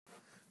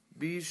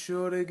Be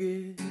sure to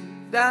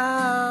get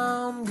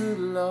down, good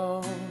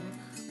Lord,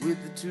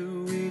 with the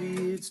two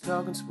idiots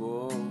talking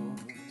sports.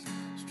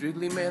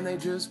 Strictly, man, they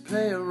just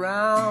play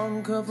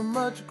around, cover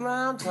much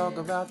ground, talk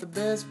about the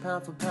best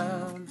pound for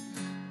pound.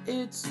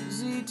 It's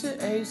Z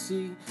to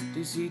AC,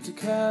 DC to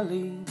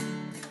Cali.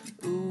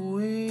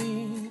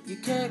 Ooh-wee, you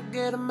can't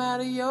get them out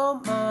of your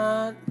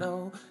mind,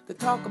 no. They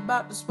talk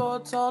about the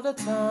sports all the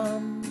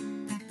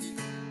time.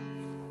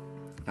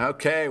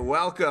 Okay,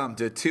 welcome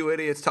to Two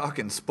Idiots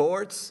Talking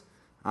Sports.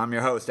 I'm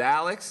your host,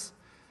 Alex,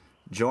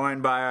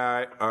 joined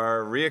by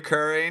our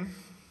reoccurring,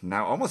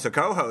 now almost a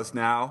co-host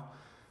now.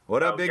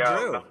 What up, Big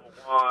Drew?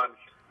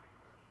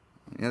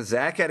 Yeah,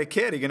 Zach had a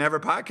kid. He can never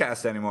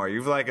podcast anymore.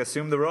 You've,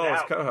 assumed the role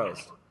as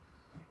co-host.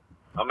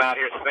 I'm out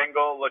here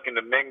single, looking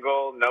to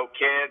mingle, no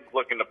kids,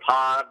 looking to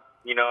pod,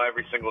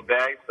 every single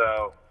day.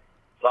 So,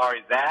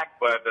 sorry, Zach,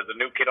 but there's a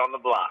new kid on the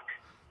block.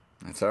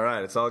 That's all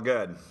right. It's all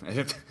good.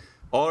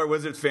 All our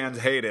Wizards fans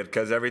hate it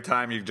because every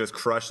time you just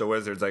crush the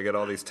Wizards, I get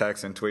all these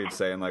texts and tweets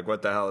saying,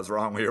 what the hell is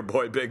wrong with your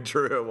boy Big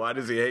Drew? Why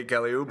does he hate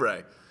Kelly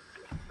Oubre?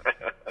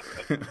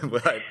 But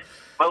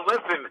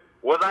listen,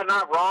 was I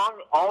not wrong?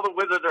 All the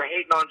Wizards are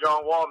hating on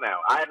John Wall now.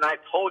 I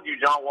told you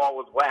John Wall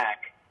was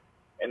whack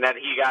and that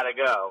he got to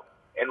go.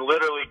 And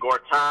literally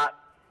Gortat,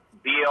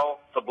 Beal,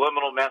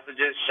 subliminal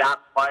messages,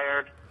 shots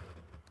fired.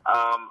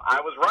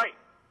 I was right.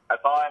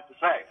 That's all I have to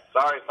say.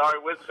 Sorry,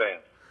 Wiz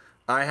fans.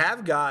 I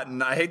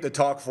hate to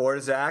talk for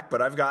Zach,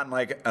 but I've gotten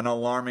an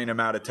alarming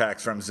amount of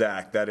texts from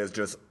Zach that is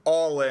just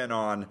all in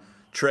on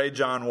trade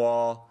John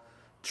Wall.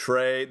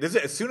 This is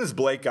as soon as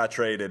Blake got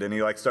traded and he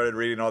started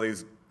reading all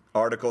these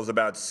articles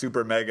about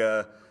super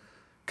mega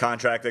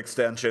contract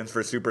extensions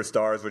for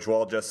superstars, which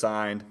Wall just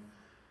signed.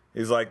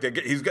 He's like,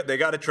 they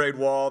got to trade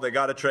Wall, they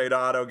got to trade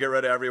Otto, get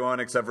rid of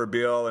everyone except for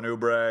Beal and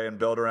Oubre and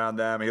build around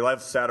them. He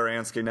loves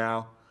Satoransky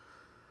now.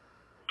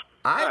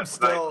 Nice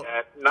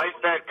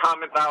that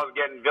comments I was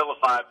getting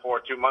vilified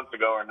for 2 months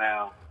ago are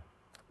now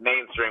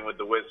mainstream with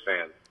the Wiz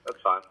fans. That's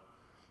fine.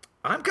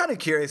 I'm kind of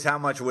curious how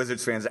much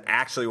Wizards fans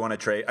actually want to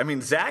trade. I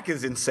mean, Zach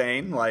is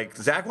insane.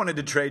 Zach wanted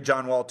to trade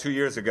John Wall 2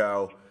 years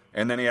ago,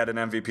 and then he had an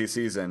MVP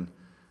season,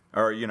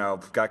 or,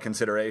 got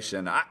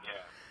consideration.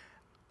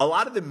 A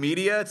lot of the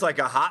media, it's a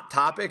hot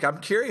topic. I'm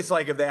curious,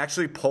 if they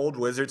actually polled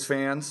Wizards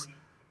fans,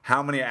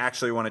 how many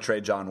actually want to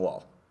trade John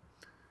Wall?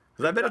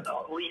 Because I bet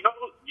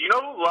You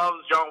know who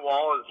loves John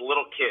Wall is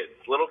little kids.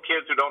 Little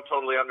kids who don't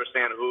totally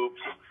understand hoops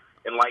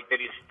and that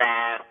he's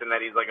fast and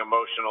that he's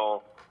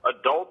emotional.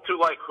 Adults who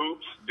like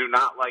hoops do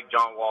not like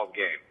John Wall's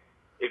game.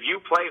 If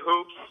you play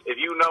hoops, if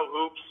you know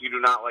hoops, you do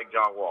not like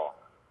John Wall.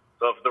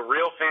 So if the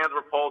real fans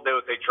were polled, they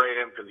would say trade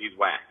him because he's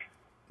whack.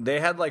 They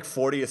had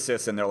 40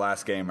 assists in their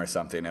last game or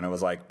something, and it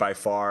was by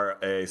far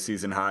a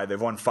season high.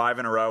 They've won 5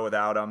 in a row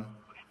without him.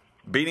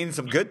 Beating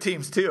some good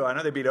teams too. I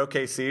know they beat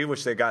OKC,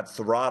 which they got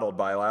throttled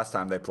by last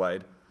time they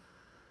played.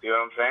 You know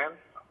what I'm saying?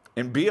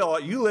 And Beal,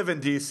 you live in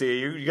D.C.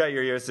 You got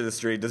your ears to the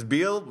street. Does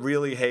Beal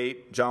really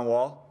hate John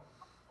Wall?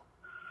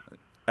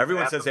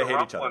 Everyone says they hate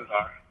each other.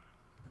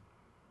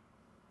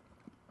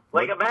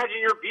 Imagine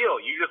you're Beal.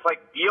 You just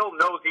Beal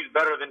knows he's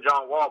better than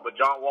John Wall, but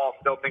John Wall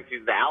still thinks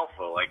he's the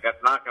alpha.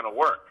 That's not going to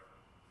work.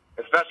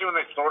 Especially when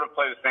they sort of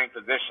play the same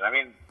position. I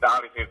mean,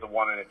 obviously it's a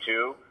 1 and a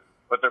 2,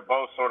 but they're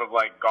both sort of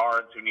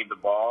guards who need the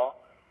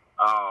ball.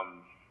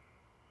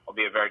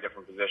 Albeit very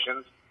different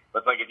positions.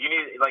 But if you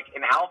need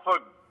an alpha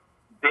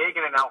big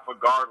and an alpha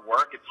guard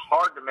work, it's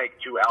hard to make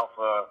two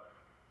alpha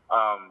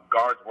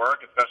guards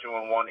work, especially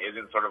when one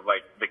isn't sort of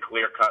the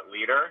clear-cut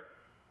leader.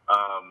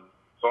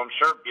 So I'm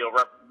sure Beal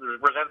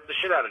represents the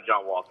shit out of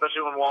John Wall,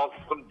 especially when Wall's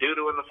some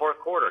doo-doo in the fourth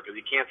quarter because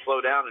he can't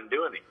slow down and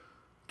do anything.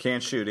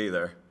 Can't shoot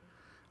either.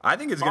 I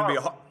think it's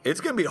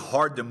gonna be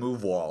hard to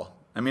move Wall.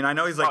 I mean, I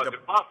know he's it's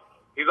impossible.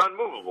 He's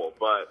unmovable,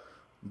 but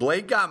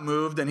Blake got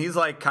moved, and he's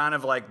kind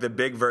of the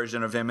big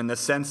version of him in the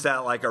sense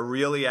that a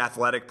really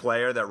athletic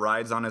player that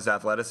rides on his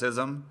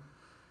athleticism.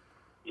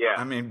 Yeah.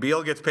 I mean,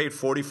 Beal gets paid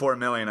 $44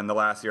 million in the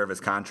last year of his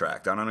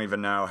contract. I don't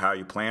even know how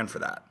you plan for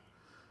that.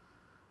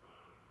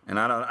 And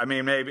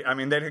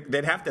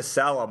they'd have to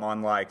sell him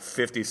on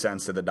 50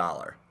 cents to the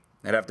dollar.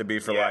 It'd have to be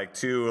for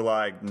two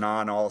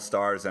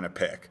non-all-stars and a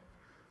pick,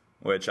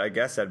 which I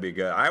guess that'd be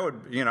good. I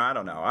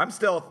don't know.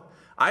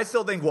 I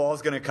still think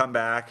Wall's going to come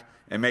back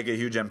and make a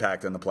huge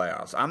impact in the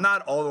playoffs. I'm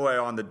not all the way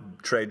on the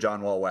trade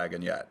John Wall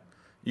wagon yet.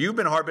 You've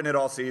been harping it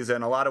all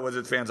season. A lot of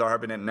Wizards fans are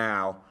harping it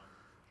now.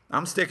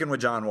 I'm sticking with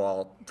John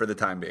Wall for the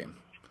time being.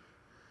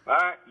 All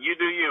right. You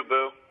do you,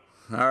 boo.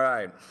 All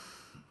right.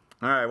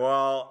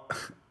 Well,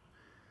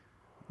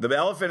 the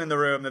elephant in the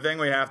room, the thing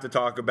we have to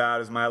talk about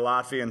is my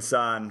Latvian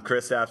son,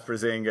 Kristaps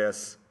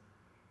Porzingis,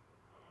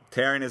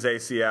 tearing his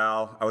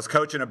ACL. I was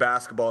coaching a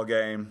basketball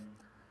game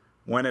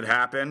when it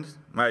happened.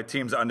 My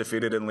team's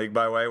undefeated in league,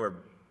 by the way. We're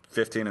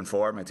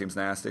 15-4. My team's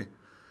nasty.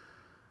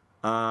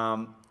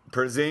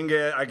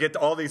 Porzingis, I get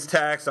all these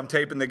texts. I'm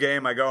taping the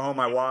game. I go home.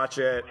 I watch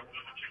it.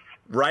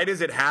 Right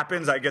as it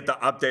happens, I get the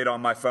update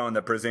on my phone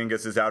that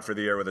Porzingis is out for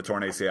the year with a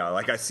torn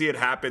ACL. I see it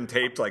happen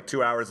taped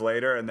 2 hours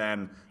later, and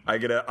then I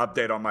get an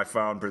update on my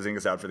phone,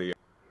 Porzingis out for the year.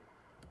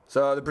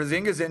 So the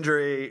Porzingis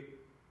injury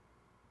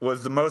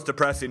was the most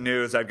depressing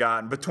news I've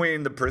gotten.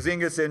 Between the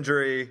Porzingis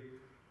injury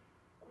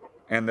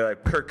and the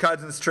Kirk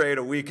Cousins trade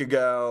a week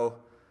ago,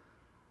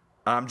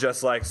 I'm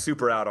just like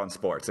super out on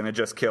sports, and it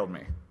just killed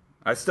me.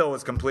 I still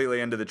was completely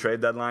into the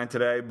trade deadline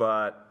today,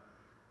 but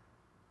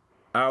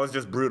I was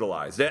just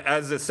brutalized.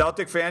 As a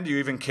Celtic fan, do you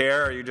even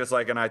care? Are you just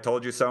like an I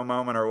told you so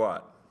moment or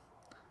what?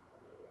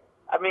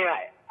 I mean,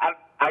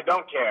 I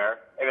don't care,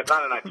 and it's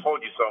not an I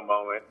told you so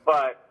moment,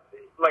 but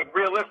like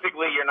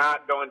realistically, you're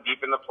not going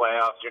deep in the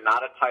playoffs. You're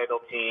not a title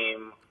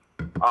team.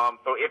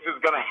 So if it's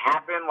going to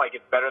happen, like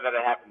it's better that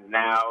it happens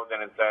now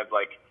than instead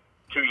like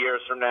 2 years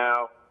from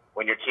now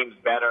when your team's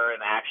better and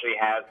actually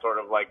has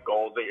sort of like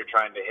goals that you're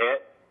trying to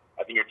hit.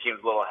 I think your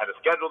team's a little ahead of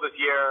schedule this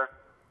year.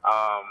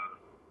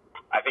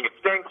 I think it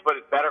stinks,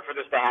 but it's better for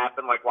this to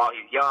happen. Like while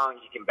he's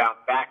young, he can bounce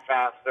back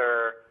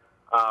faster.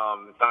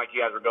 It's not like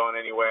you guys are going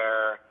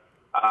anywhere.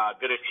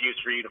 Good excuse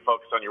for you to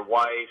focus on your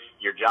wife,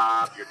 your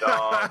job, your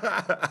dog,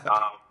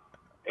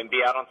 and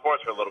be out on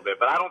sports for a little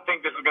bit. But I don't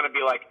think this is going to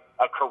be like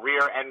a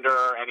career ender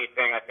or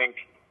anything. I think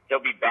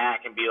he'll be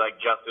back and be like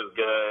just as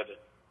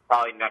good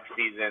probably next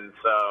season.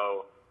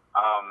 So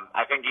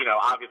I think,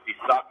 obviously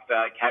sucks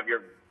to have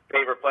your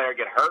favorite player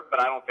get hurt, but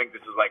I don't think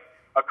this is like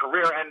a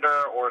career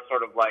ender or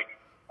sort of like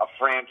a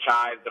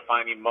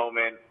franchise-defining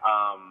moment.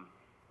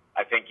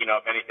 I think,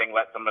 if anything,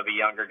 let some of the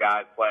younger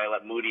guys play.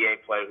 Let Moutier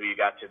play, who you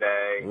got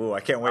today. Ooh, I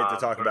can't wait to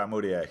talk about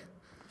Moutier.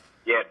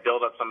 Yeah,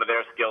 build up some of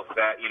their skill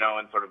set, in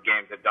sort of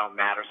games that don't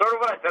matter. Sort of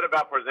what I said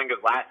about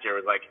Porzingis last year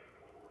was like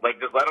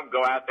just let him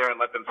go out there and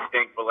let them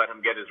stink, but let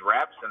him get his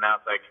reps. And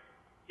now it's like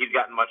he's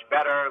gotten much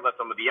better. Let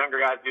some of the younger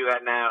guys do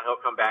that now.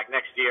 He'll come back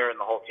next year, and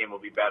the whole team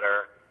will be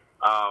better.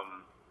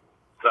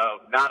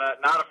 So not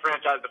a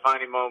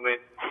franchise-defining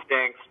moment.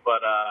 Stinks, but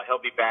he'll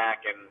be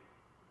back, and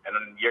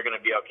you're going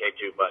to be okay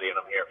too, buddy, and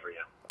I'm here for you.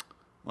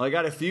 Well, I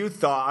got a few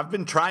thoughts. I've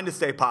been trying to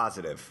stay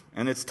positive,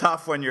 and it's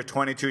tough when your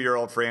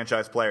 22-year-old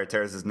franchise player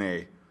tears his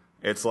knee.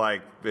 It's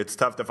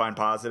tough to find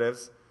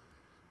positives.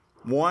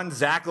 One,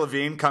 Zach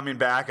LaVine coming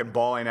back and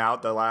balling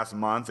out the last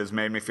month has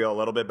made me feel a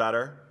little bit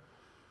better.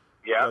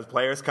 Yeah. Those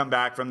players come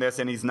back from this,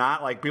 and he's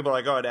not like people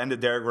are like, it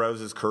ended Derrick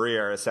Rose's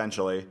career,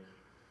 essentially.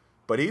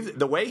 But such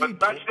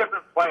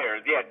different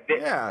players,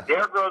 yeah.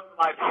 Derrick Rose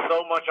relies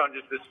so much on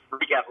just this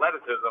freak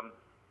athleticism.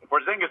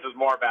 Porzingis is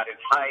more about his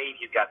height.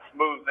 He's got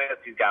smoothness.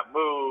 He's got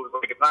moves.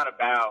 Like it's not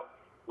about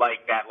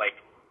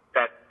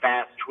that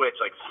fast twitch,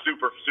 like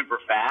super super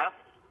fast.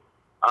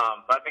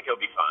 But I think he'll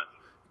be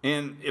fun.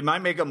 And it might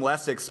make him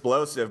less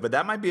explosive, but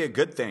that might be a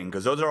good thing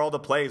because those are all the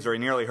plays where he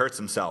nearly hurts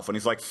himself when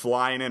he's like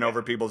flying in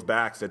over people's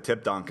backs to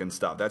tip dunk and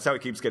stuff. That's how he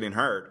keeps getting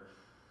hurt.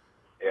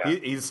 Yeah.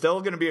 He's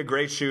still going to be a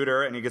great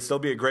shooter, and he can still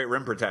be a great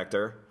rim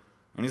protector,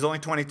 and he's only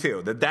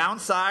 22. The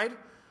downside,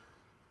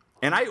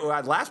 and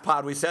last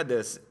pod we said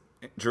this,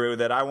 Drew,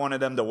 that I wanted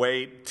them to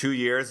wait 2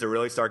 years to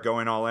really start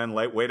going all in,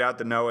 wait out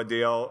the Noah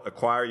deal,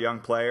 acquire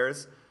young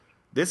players.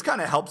 This kind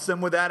of helps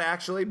them with that,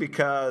 actually,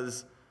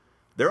 because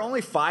they're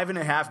only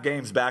 5.5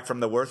 games back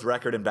from the worst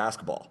record in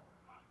basketball.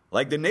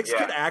 Like, the Knicks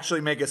could actually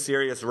make a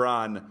serious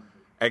run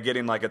at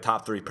getting, like, a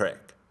top 3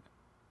 pick.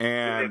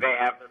 And did they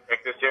have their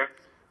pick this year?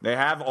 They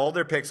have all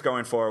their picks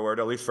going forward,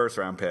 at least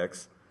first-round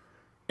picks.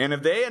 And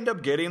if they end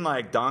up getting,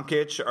 like,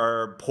 Doncic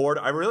or Porter,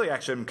 I really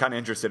actually am kind of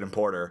interested in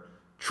Porter.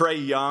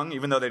 Trae Young,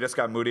 even though they just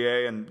got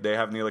Moutier and they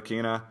have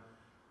Ntilikina.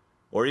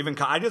 Or even,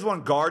 I just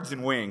want guards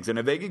and wings. And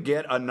if they could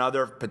get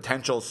another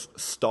potential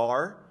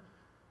star,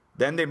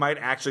 then they might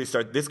actually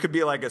start. This could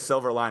be like a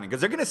silver lining.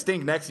 Because they're going to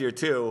stink next year,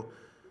 too.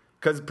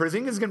 Because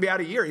Porzingis is going to be out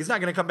a year. He's not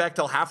going to come back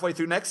till halfway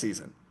through next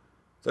season.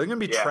 So they're going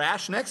to be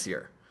trash next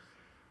year.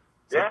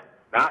 So,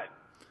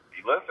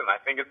 listen, I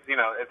think it's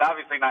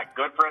obviously not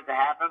good for it to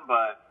happen,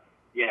 but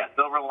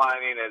silver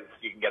lining is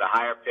you can get a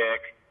higher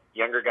pick,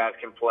 younger guys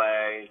can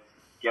play,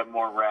 get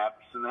more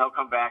reps, and he'll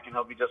come back and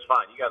he'll be just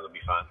fine. You guys will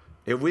be fine.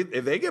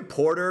 If they get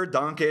Porter,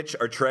 Doncic,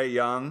 or Trae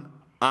Young,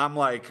 I'm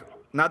like,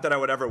 not that I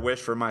would ever wish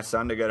for my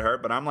son to get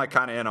hurt, but I'm like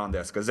kind of in on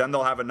this because then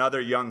they'll have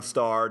another young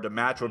star to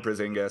match with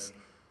Porzingis.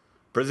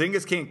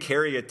 Porzingis can't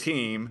carry a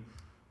team.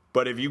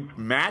 But if you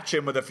match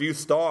him with a few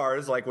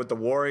stars, like what the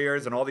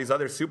Warriors and all these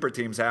other super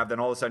teams have, then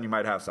all of a sudden you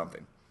might have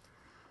something.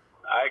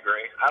 I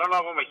agree. I don't know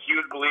if I'm a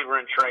huge believer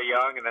in Trae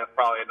Young, and that's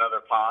probably another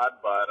pod,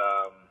 but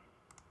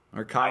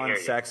or Colin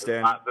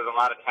Sexton. There's a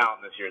lot of talent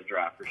in this year's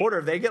draft. Porter,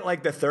 if they get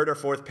like the 3rd or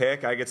 4th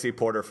pick, I could see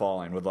Porter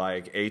falling with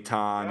like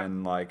Ayton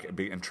and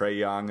Trae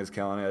Young is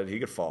killing it. He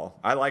could fall.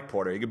 I like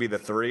Porter. He could be the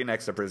 3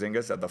 next to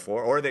Porzingis at the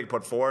 4, or they could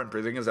put 4 and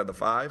Porzingis at the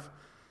 5.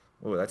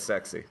 Ooh, that's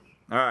sexy.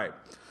 All right.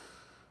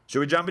 Should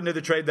we jump into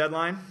the trade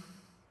deadline?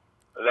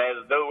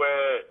 Let's do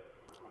it.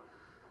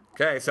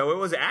 Okay, so it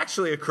was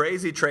actually a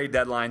crazy trade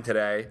deadline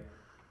today.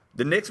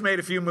 The Knicks made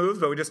a few moves,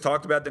 but we just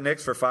talked about the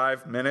Knicks for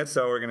 5 minutes,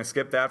 so we're going to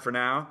skip that for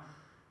now.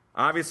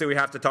 Obviously, we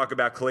have to talk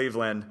about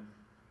Cleveland.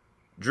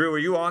 Drew, were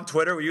you on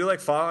Twitter? Were you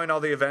like following all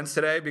the events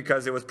today?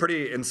 Because it was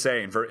pretty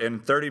insane. In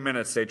 30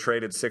 minutes, they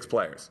traded 6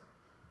 players.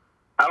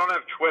 I don't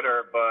have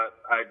Twitter, but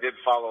I did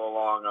follow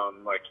along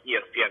on like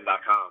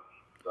ESPN.com.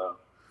 So.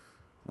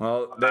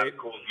 Well, Not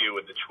cool view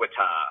with the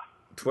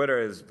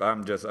Twitter.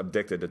 I'm just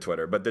addicted to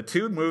Twitter. But the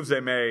two moves they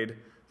made,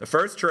 the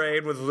first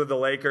trade was with the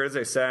Lakers.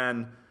 They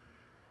send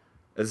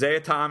Isaiah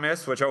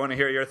Thomas, which I want to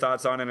hear your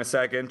thoughts on in a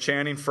second,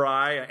 Channing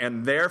Frye,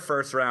 and their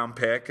first-round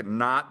pick,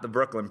 not the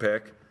Brooklyn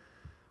pick,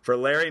 for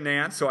Larry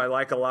Nance, who I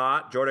like a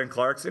lot, Jordan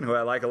Clarkson, who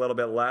I like a little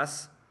bit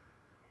less.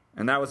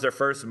 And that was their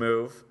first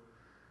move.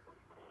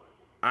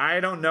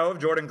 I don't know if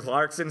Jordan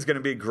Clarkson's going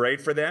to be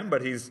great for them,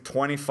 but he's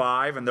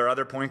 25, and their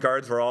other point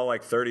guards were all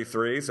like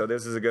 33, so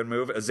this is a good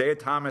move. Isaiah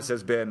Thomas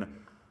has been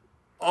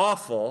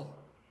awful,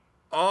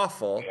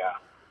 Yeah.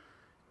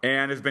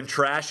 and has been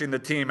trashing the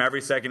team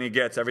every second he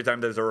gets, every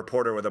time there's a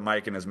reporter with a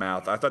mic in his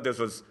mouth. I thought this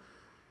was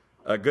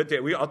a good day.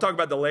 I'll talk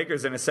about the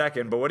Lakers in a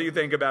second, but what do you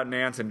think about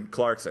Nance and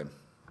Clarkson?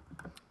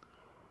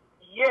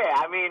 Yeah,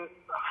 I mean,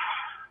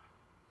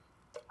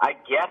 I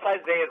guess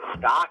Isaiah's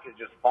stock has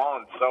just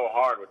fallen so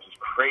hard, which is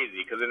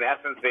crazy, because in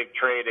essence they've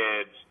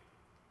traded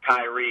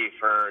Kyrie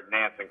for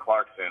Nance and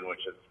Clarkson,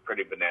 which is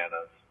pretty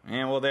bananas.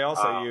 And, well, they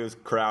also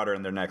used Crowder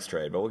in their next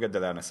trade, but we'll get to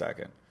that in a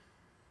second.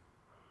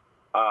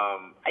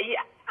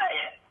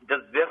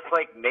 Does this,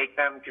 like, make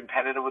them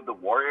competitive with the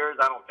Warriors?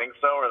 I don't think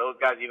so. Are those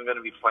guys even going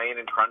to be playing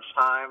in crunch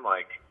time?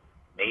 Like,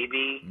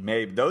 maybe.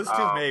 Maybe. Those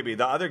two, maybe.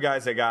 The other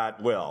guys they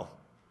got will.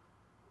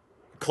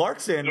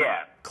 Clarkson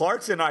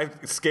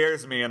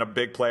scares me in a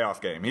big playoff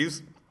game.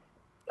 He's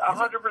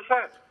 100%.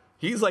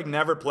 He's like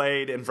never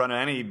played in front of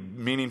any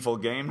meaningful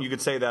game. You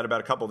could say that about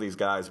a couple of these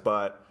guys,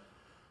 but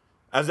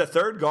as a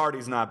third guard,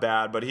 he's not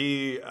bad. But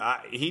he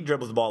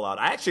dribbles the ball out.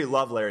 I actually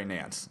love Larry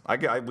Nance.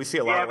 We see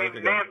a lot of work.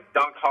 Nance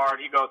dunks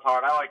hard. He goes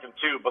hard. I like him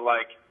too. But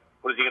like,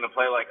 what is he going to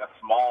play? Like a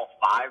small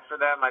five for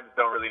them? I just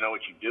don't really know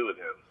what you do with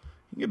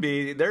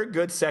him. They're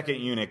good second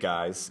unit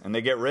guys, and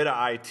they get rid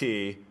of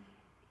IT.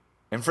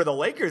 And for the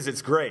Lakers,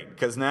 it's great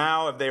because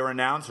now if they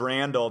renounce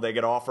Randall, they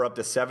get offer up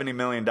to $70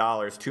 million,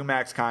 2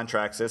 max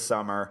contracts this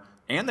summer,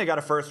 and they got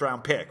a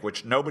first-round pick,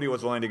 which nobody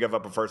was willing to give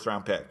up a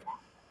first-round pick.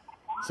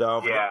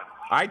 So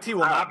IT will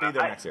not be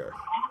there next year.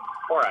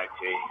 Poor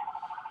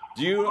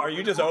IT. Are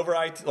you just over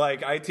IT?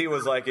 Like IT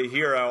was like a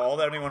hero. All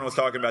that anyone was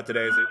talking about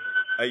today is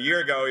a year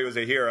ago he was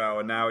a hero,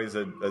 and now he's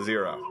a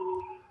zero.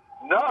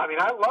 No, I mean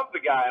I love the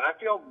guy, and I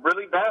feel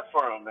really bad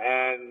for him,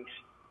 and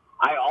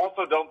I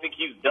also don't think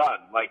he's done.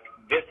 Like,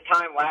 this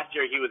time last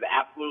year, he was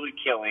absolutely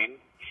killing.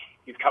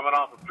 He's coming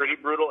off a pretty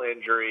brutal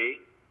injury.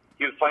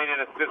 He was playing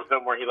in a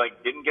system where he,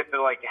 like, didn't get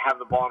to, like, have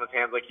the ball in his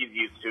hands like he's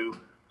used to.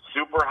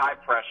 Super high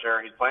pressure.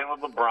 He's playing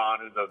with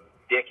LeBron, who's a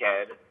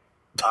dickhead,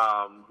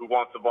 who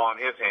wants the ball in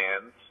his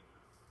hands.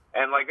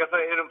 And, like, that's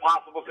an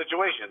impossible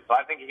situation. So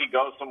I think if he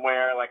goes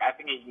somewhere, like, I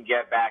think he can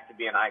get back to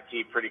being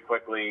IT pretty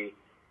quickly.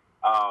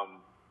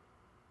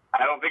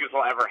 I don't think this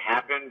will ever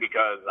happen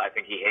because I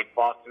think he hates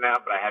Boston now,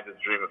 but I had this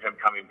dream of him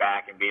coming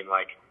back and being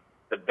like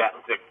the best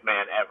sixth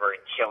man ever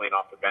and killing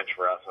off the bench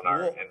for us in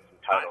our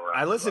title run.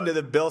 I listened to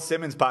the Bill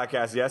Simmons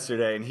podcast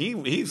yesterday, and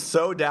he's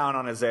so down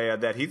on Isaiah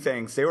that he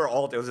thinks it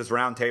was this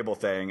round table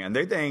thing, and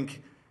they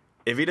think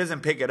if he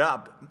doesn't pick it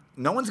up,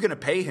 no one's going to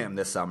pay him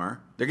this summer.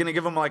 They're going to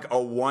give him like a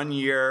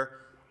 1-year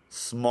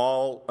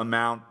small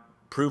amount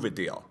prove-it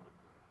deal.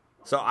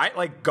 So I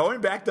like going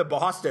back to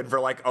Boston for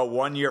like a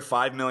 1-year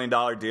 $5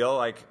 million deal,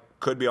 like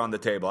could be on the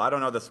table. I don't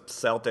know the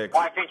Celtics.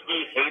 Well, I think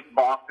he hates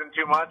Boston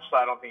too much, so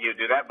I don't think he'll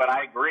do that. But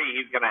I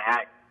agree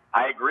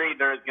I agree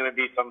there's going to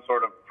be some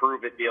sort of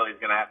prove-it deal he's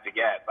going to have to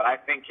get. But I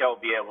think he'll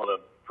be able to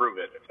prove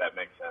it, if that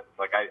makes sense.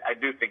 Like, I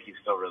do think he's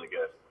still really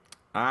good.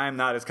 I'm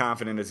not as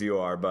confident as you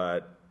are,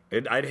 but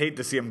I'd hate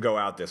to see him go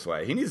out this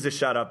way. He needs to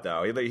shut up,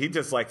 though. He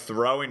just, like,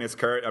 throwing his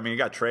I mean, he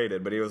got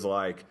traded, but he was,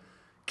 like,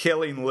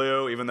 killing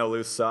Lou, even though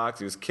Lou sucks.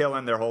 He was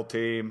killing their whole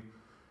team.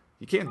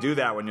 You can't do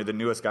that when you're the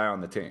newest guy on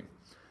the team.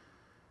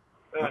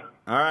 Yeah.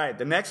 All right,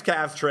 the next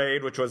Cavs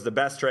trade, which was the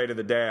best trade of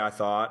the day, I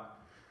thought.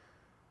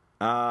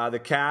 The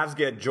Cavs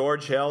get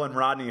George Hill and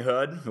Rodney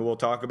Hood, who we'll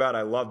talk about.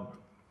 I love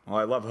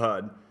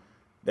Hood.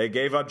 They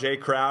gave up Jay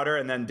Crowder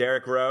and then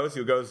Derrick Rose,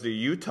 who goes to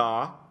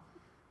Utah.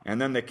 And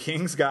then the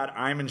Kings got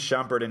Iman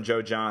Shumpert and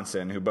Joe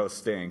Johnson, who both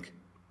stink.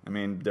 I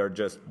mean, they're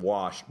just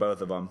washed,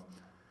 both of them.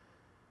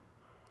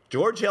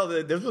 George Hill,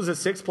 this was a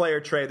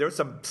 6-player trade. There was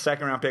some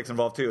second-round picks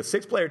involved, too. A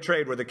 6-player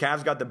trade where the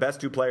Cavs got the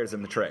best 2 players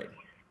in the trade,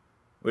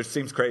 which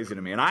seems crazy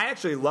to me. And I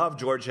actually love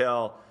George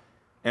Hill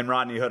and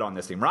Rodney Hood on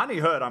this team. Rodney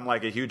Hood, I'm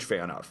like a huge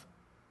fan of.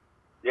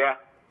 Yeah.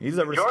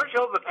 George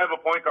Hill's the type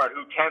of point guard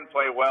who can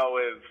play well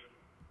with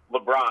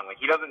LeBron. Like,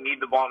 he doesn't need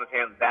the ball in his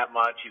hands that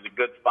much. He's a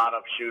good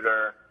spot-up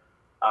shooter.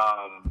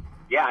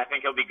 Yeah, I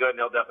think he'll be good, and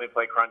he'll definitely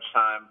play crunch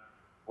time.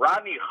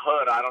 Rodney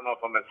Hood, I don't know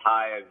if I'm as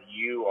high as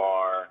you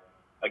are.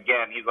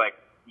 Again, he's like,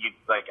 do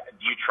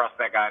you trust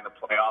that guy in the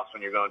playoffs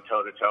when you're going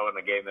toe-to-toe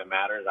in a game that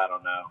matters? I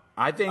don't know.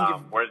 I think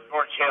whereas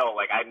George Hill,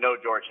 like, I know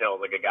George Hill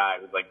is like a guy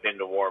who's like been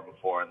to war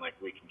before, and like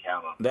we can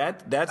count on him.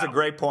 That's a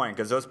great point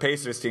because those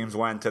Pacers teams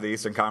went to the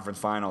Eastern Conference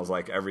Finals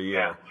like every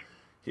year.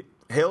 Yeah.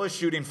 Hill is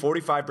shooting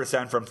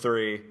 45% from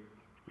 3.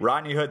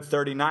 Rodney Hood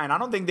 39. I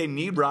don't think they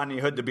need Rodney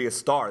Hood to be a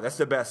star. That's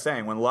the best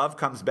thing. When Love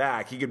comes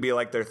back, he could be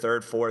like their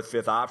 3rd, 4th,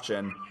 5th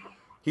option.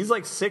 He's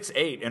like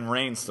 6'8" and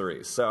Reigns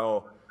 3.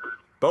 So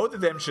both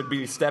of them should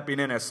be stepping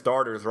in as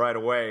starters right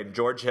away.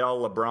 George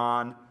Hill,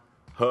 LeBron,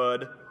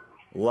 Hood,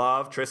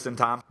 Love, Tristan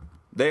Thompson.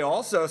 They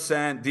also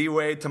sent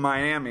D-Wade to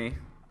Miami.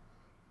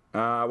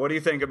 What do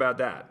you think about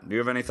that? Do you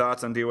have any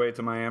thoughts on D-Wade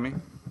to Miami?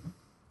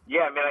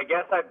 Yeah, I mean, I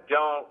guess I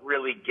don't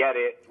really get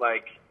it.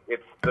 Like,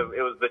 it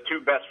was the two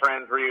best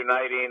friends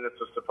reuniting. This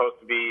was supposed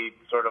to be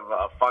sort of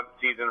a fun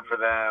season for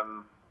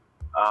them.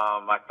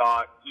 I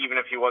thought even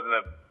if he wasn't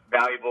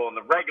valuable in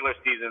the regular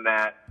season,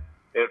 that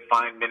they would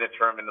find minutes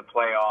for him in the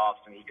playoffs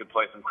and he could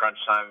play some crunch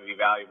time and be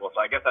valuable.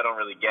 So I guess I don't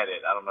really get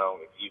it. I don't know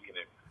if you can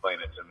explain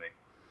it to me.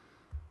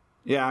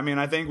 Yeah, I mean,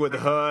 I think with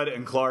Hood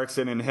and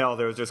Clarkson and Hill,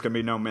 there was just going to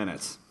be no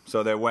minutes.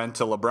 So they went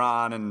to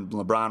LeBron, and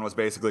LeBron was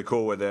basically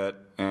cool with it.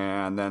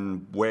 And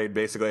then Wade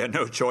basically had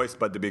no choice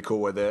but to be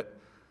cool with it.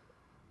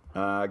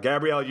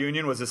 Gabrielle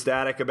Union was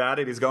ecstatic about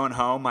it. He's going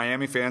home.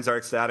 Miami fans are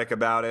ecstatic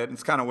about it.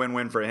 It's kind of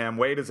win-win for him.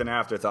 Wade is an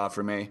afterthought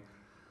for me.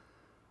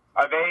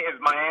 Is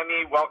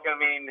Miami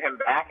welcoming him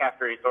back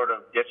after he sort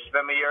of ditched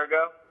them a year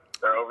ago?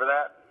 They're over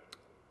that?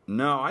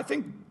 No,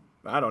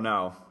 I don't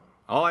know.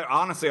 All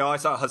I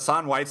saw,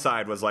 Hassan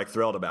Whiteside was like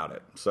thrilled about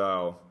it.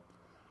 So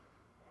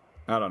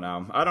I don't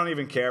know. I don't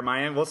even care.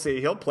 Miami, we'll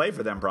see. He'll play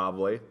for them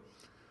probably.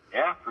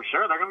 Yeah, for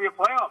sure. They're going to be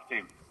a playoff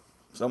team.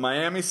 So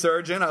Miami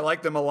surging. I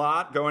like them a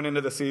lot going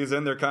into the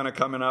season. They're kind of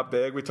coming up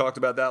big. We talked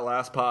about that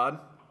last pod.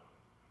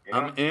 Yeah.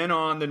 I'm in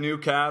on the new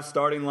Cavs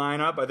starting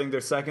lineup. I think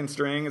their second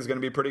string is going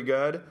to be pretty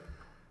good.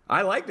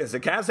 I like this. The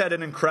Cavs had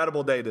an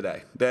incredible day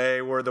today.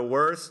 They were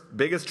the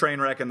biggest train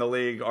wreck in the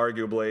league,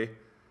 arguably,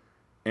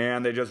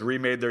 and they just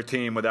remade their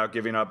team without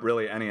giving up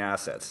really any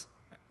assets.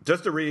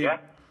 Just to read,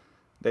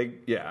 they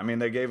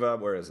gave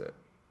up, where is it?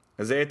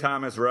 Isaiah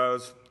Thomas,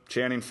 Rose,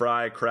 Channing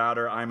Frye,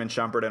 Crowder, Iman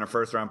Shumpert, and a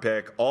first-round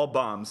pick, all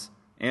bums,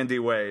 and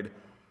D-Wade,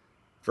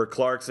 for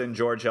Clarkson,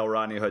 George Hill,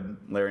 Rodney Hood,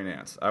 Larry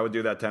Nance. I would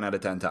do that 10 out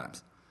of 10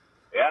 times.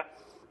 Yeah.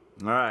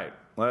 All right,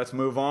 let's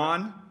move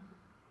on.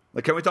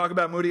 Can we talk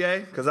about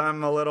Mudiay? Because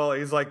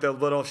he's like the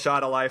little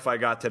shot of life I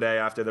got today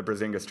after the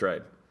Porzingis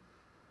trade.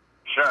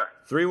 Sure.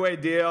 Three-way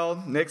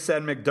deal. Knicks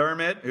send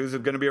McDermott, who's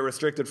going to be a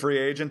restricted free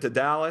agent, to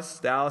Dallas.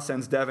 Dallas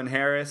sends Devin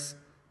Harris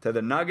to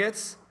the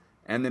Nuggets.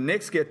 And the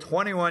Knicks get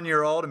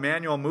 21-year-old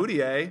Emmanuel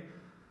Mudiay,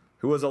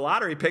 who was a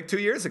lottery pick 2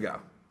 years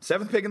ago.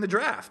 7th pick in the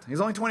draft.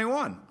 He's only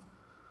 21.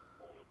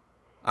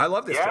 I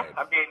love this trade.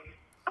 I mean,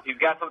 he's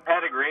got some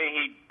pedigree.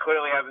 He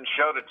clearly hasn't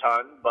showed a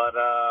ton, but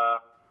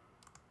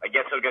I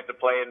guess he'll get to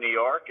play in New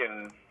York,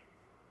 and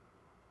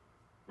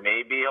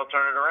maybe he'll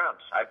turn it around.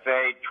 I'd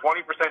say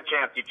 20%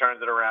 chance he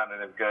turns it around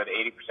and is good.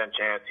 80%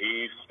 chance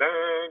he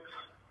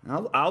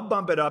stinks. I'll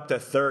bump it up to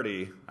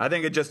 30. I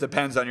think it just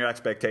depends on your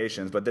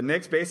expectations. But the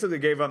Knicks basically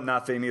gave up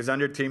nothing. He's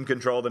under team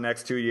control the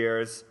next 2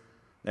 years.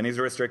 Then he's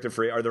restricted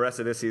free, or the rest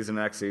of this season,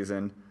 next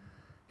season.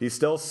 He's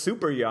still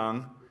super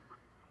young.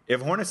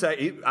 If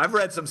Hornacek, I've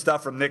read some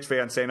stuff from Knicks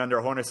fans saying under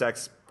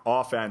Hornacek's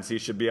offense, he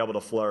should be able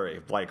to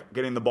flurry, like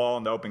getting the ball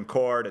in the open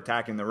court,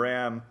 attacking the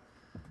rim.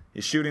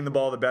 He's shooting the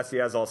ball the best he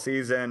has all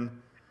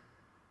season.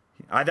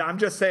 I'm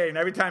just saying,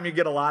 every time you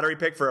get a lottery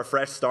pick for a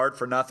fresh start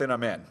for nothing,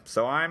 I'm in.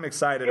 So I'm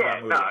excited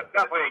about moving. Yeah, it's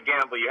definitely a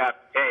gamble you have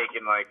to take.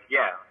 And,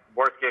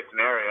 worst case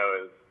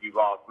scenario is you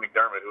lost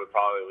McDermott, who would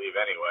probably leave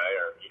anyway,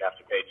 or you'd have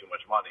to pay too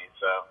much money.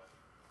 So,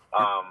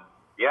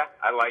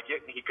 I like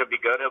it. He could be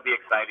good. He'll be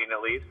exciting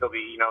at least. He'll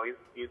be,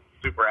 he's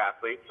a super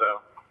athlete.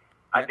 So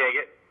I dig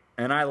it.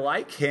 And I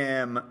like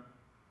him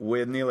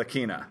with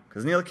Ntilikina,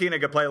 because Ntilikina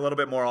could play a little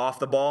bit more off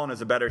the ball and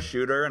is a better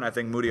shooter, and I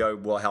think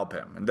Mudiay will help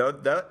him. And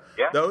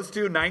those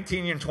two,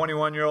 19 and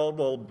 21-year-old,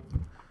 will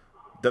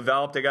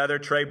develop together.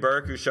 Trey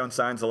Burke, who's shown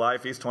signs of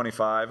life, he's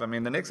 25. I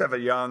mean, the Knicks have a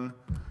young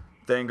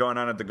thing going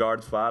on at the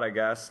guard spot, I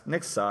guess.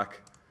 Knicks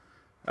suck.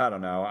 I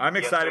don't know. I'm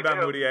excited about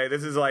Mudiay.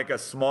 This is like a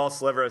small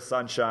sliver of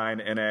sunshine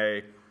in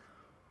a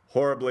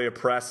horribly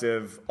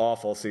oppressive,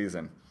 awful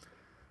season.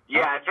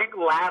 Yeah, I think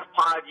last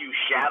pod you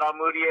shat on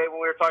Mudiay when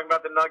we were talking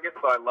about the Nuggets,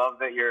 so I love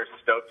that you're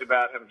stoked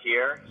about him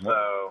here.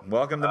 So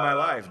welcome to my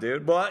life,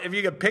 dude. Well, if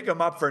you could pick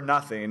him up for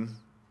nothing,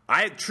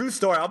 true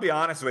story, I'll be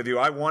honest with you,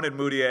 I wanted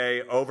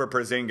Mudiay over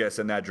Porzingis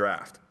in that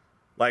draft.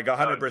 Like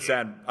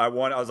 100%. I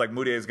was like,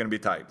 Mudiay is going to be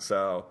tight.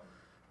 So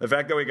the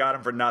fact that we got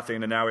him for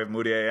nothing and now we have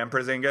Mudiay and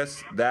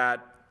Porzingis,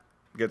 that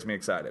gets me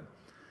excited.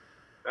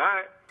 All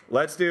right.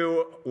 Let's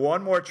do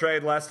one more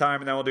trade last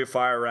time, and then we'll do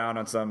fire round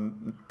on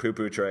some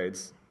poo-poo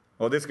trades.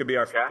 Well, this could be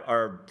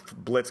our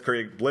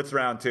Blitz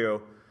round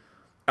 2.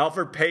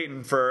 Elfrid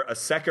Payton for a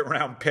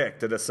second-round pick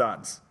to the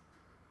Suns,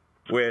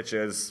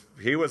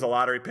 he was a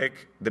lottery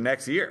pick the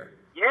next year.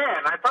 Yeah,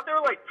 and I thought they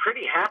were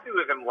pretty happy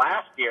with him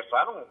last year, so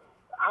I don't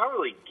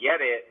really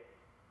get it.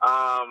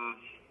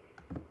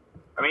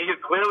 He's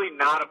clearly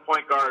not a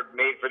point guard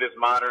made for this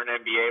modern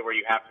NBA where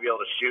you have to be able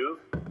to shoot,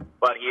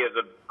 but he is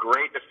a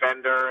great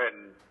defender,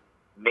 and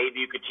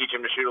maybe you could teach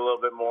him to shoot a little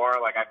bit more.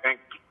 I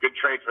think good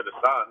trade for the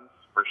Suns.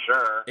 For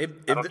sure. I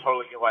don't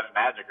totally get why the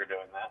Magic are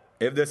doing that.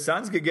 If the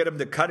Suns could get him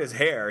to cut his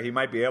hair, he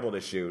might be able to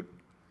shoot.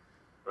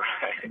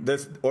 Right.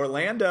 This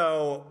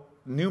Orlando,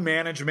 new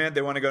management,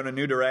 they want to go in a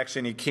new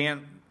direction. He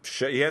can't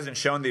he hasn't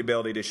shown the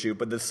ability to shoot.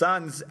 But the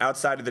Suns,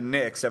 outside of the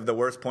Knicks, have the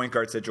worst point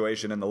guard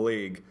situation in the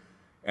league,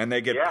 and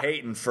they get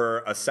Peyton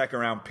for a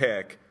second-round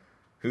pick,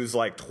 who's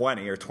like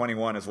 20 or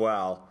 21 as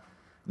well.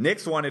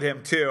 Knicks wanted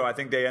him too. I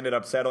think they ended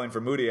up settling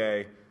for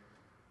Moutier.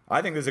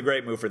 I think this is a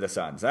great move for the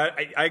Suns.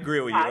 I agree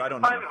with you. I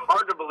don't know. I find it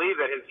hard to believe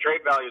that his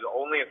trade value is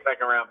only a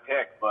second-round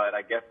pick, but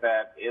I guess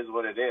that is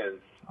what it is.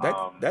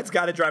 That's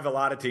got to drive a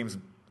lot of teams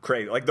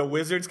crazy. Like the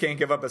Wizards can't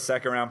give up a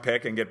second-round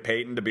pick and get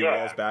Peyton to be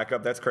Wall's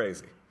backup. That's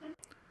crazy.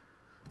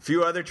 A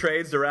few other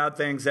trades to round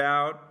things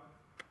out.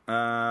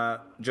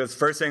 Just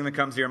first thing that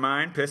comes to your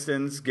mind,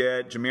 Pistons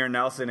get Jameer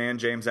Nelson and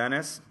James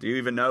Ennis. Do you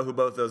even know who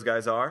both those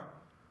guys are?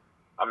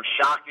 I'm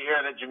shocked to hear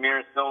that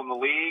Jameer is still in the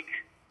league.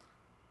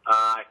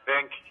 I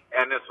think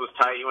Ennis was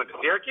tight. He went to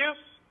Syracuse?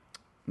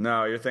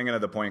 No, you're thinking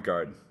of the point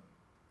guard.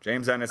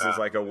 James Ennis is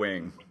like a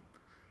wing.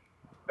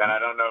 Then I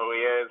don't know who he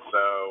is,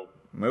 so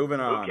moving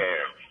on. Who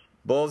cares?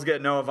 Bulls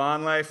get Noah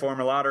Vonleh,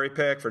 former lottery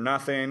pick, for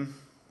nothing.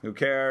 Who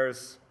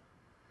cares?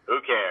 Who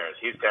cares?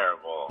 He's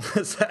terrible.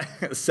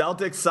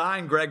 Celtics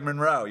sign Greg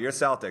Monroe. Your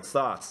Celtics,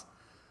 thoughts?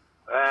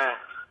 I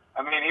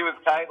mean, he was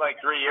tight like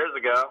 3 years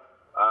ago.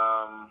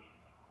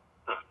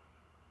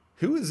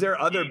 Who is their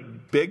other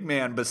big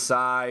man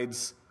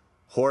besides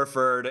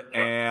Horford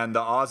and the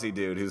Aussie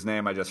dude whose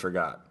name I just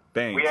forgot?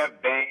 Baines. We have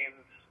Baines.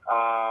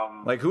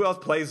 Like, who else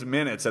plays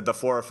minutes at the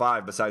 4 or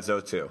 5 besides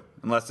those two?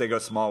 Unless they go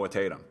small with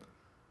Tatum.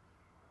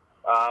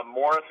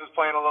 Morris is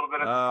playing a little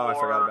bit at the 4. Oh, I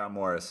forgot about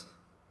Morris.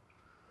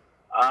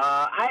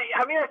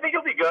 I mean, I think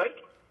he'll be good.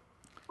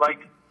 Like,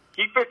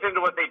 he fits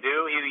into what they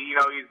do.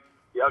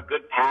 He's a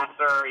good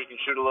passer. He can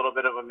shoot a little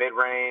bit of a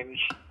mid-range.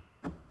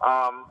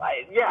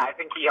 I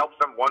think he helps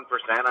them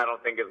 1%. I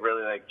don't think it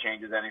really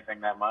changes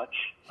anything that much.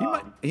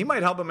 He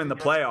might help them in the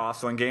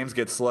playoffs when games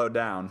get slowed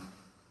down.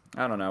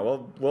 I don't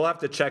know. We'll have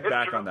to check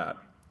back on that.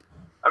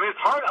 I mean, it's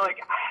hard.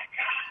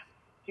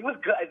 He was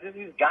good.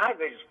 These guys,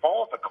 they just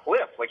fall off a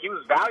cliff. Like, he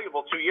was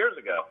valuable 2 years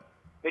ago.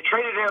 They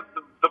traded him.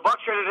 The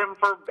Bucks traded him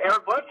for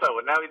Eric Bledsoe,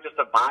 and now he's just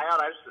a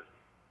buyout.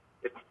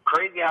 It's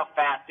crazy how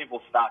fast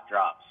people's stock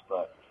drops,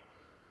 but.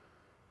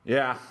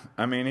 Yeah,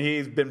 I mean,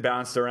 he's been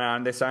bounced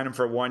around. They signed him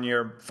for 1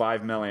 year,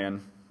 $5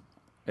 million.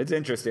 It's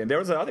interesting. There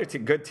was other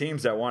good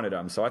teams that wanted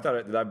him, so I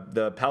thought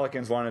the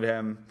Pelicans wanted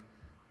him.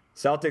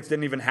 Celtics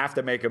didn't even have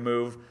to make a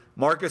move.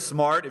 Marcus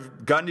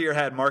Smart, gun to your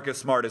head, Marcus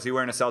Smart, is he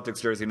wearing a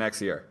Celtics jersey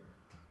next year?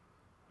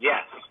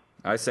 Yes.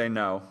 I say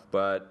no,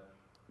 but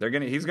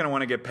he's gonna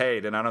want to get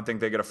paid, and I don't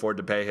think they could afford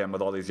to pay him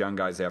with all these young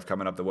guys they have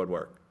coming up the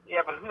woodwork. Yeah,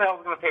 but who the hell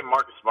is going to pay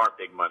Marcus Smart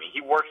big money? He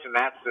works in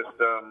that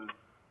system.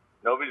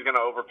 Nobody's going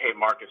to overpay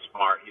Marcus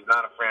Smart. He's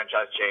not a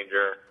franchise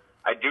changer.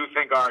 I do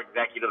think our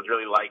executives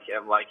really like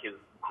him, like his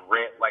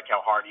grit, like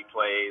how hard he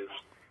plays.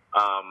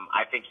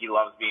 I think he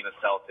loves being a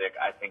Celtic.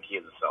 I think he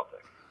is a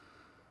Celtic.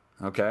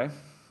 Okay.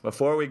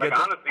 Before we get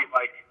honestly,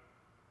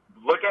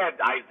 look at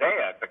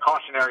Isaiah, the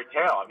cautionary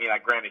tale. I mean,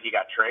 granted he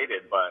got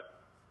traded, but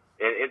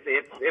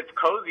it's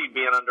cozy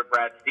being under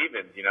Brad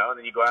Stevens, and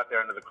then you go out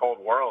there into the cold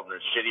world and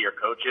there's shittier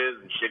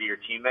coaches and shittier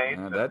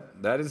teammates.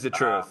 That is the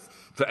truth.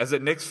 As a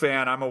Knicks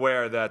fan, I'm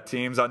aware that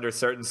teams under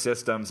certain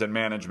systems and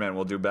management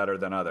will do better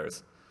than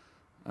others.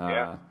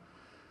 My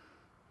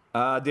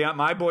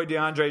boy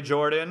DeAndre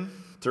Jordan,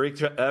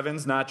 Tariq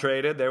Evans not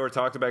traded. They were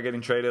talked about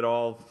getting traded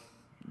all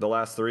the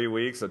last 3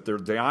 weeks.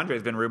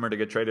 DeAndre's been rumored to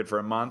get traded for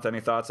a month. Any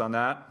thoughts on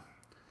that?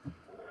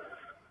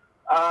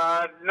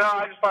 No,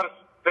 I just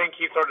think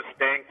he sort of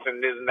stinks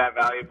and isn't that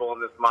valuable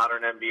in this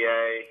modern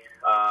NBA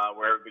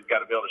where everybody's got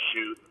to be able to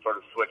shoot, sort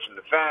of switch and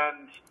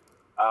defend.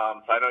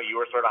 So I know you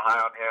were sort of high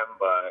on him,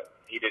 but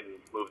he didn't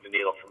move the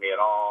needle for me at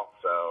all.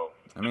 So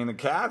I mean, the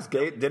Cavs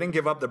didn't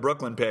give up the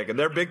Brooklyn pick, and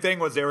their big thing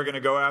was they were going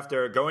to go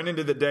after going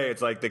into the day.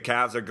 It's like the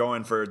Cavs are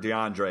going for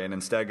DeAndre, and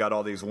instead got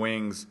all these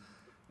wings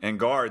and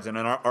guards, and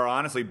are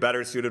honestly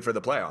better suited for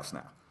the playoffs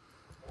now.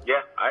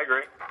 Yeah, I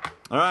agree.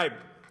 All right,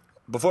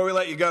 before we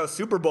let you go,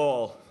 Super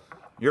Bowl.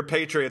 Your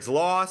Patriots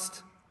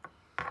lost.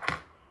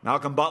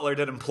 Malcolm Butler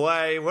didn't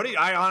play.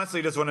 I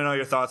honestly just want to know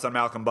your thoughts on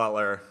Malcolm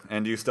Butler.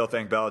 And do you still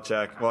think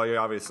Belichick?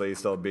 Well, he's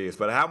still a beast.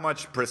 But how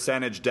much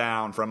percentage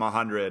down from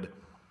 100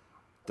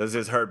 does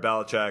this hurt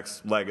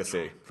Belichick's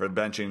legacy for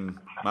benching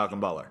Malcolm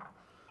Butler?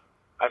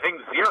 I think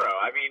 0.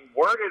 I mean,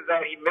 word is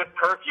that he missed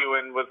curfew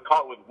and was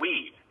caught with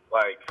weed.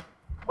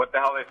 What the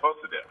hell are they supposed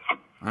to do?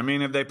 I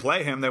mean, if they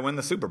play him, they win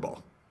the Super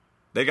Bowl.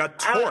 They got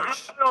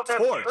torched. I don't know if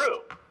that's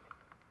true.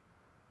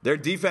 Their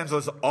defense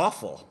was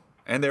awful.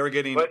 And they were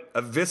getting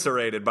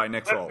eviscerated by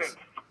Nick Foles.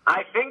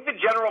 I think the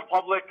general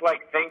public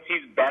thinks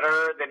he's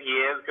better than he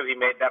is because he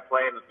made that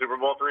play in the Super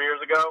Bowl 3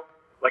 years ago.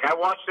 I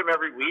watched him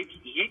every week.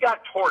 He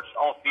got torched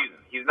all season.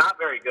 He's not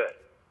very good.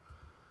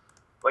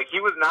 He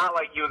was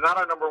not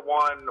our number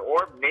 1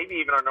 or maybe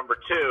even our number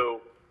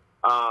 2.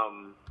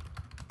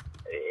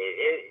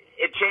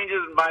 It changes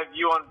my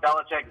view on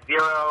Belichick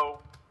 0.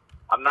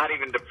 I'm not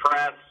even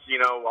depressed.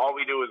 All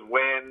we do is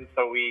win.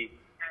 So we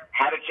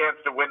had a chance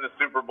to win the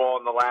Super Bowl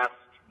in the last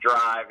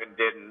drive and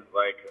didn't.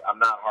 I'm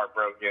not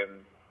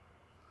heartbroken.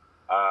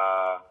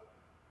 I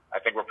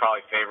think we're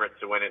probably favorites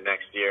to win it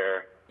next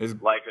year.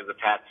 Life as a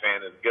Pats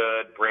fan is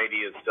good. Brady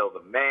is still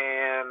the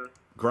man.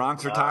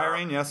 Gronk's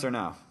retiring, yes or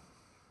no?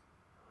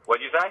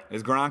 What'd you say?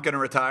 Is Gronk going to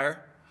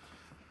retire?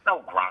 No,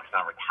 Gronk's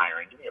not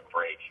retiring. Give me a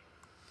break.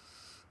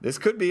 This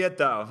could be it,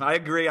 though. I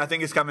agree. I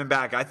think he's coming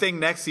back. I think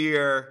next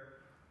year,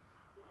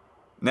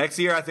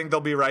 I think they'll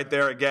be right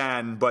there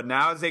again. But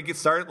now as they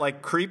start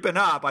like creeping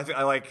up,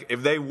 I like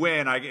if they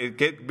win,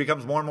 it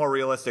becomes more and more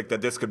realistic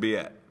that this could be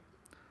it.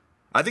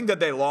 I think that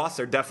they lost.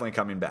 They're definitely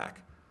coming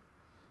back.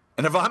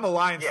 And if I'm a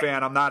Lions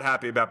fan, I'm not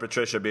happy about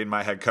Patricia being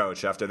my head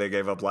coach after they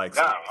gave up like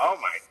oh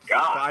my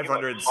God,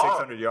 500,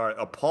 600 yards.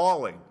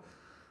 Appalling.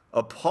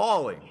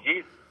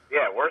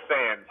 Yeah, we're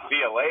saying see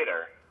you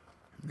later.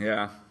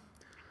 Yeah.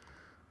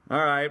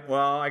 All right.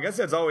 Well, I guess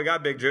that's all we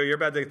got, Big Drew. You're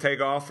about to take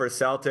off for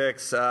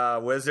Celtics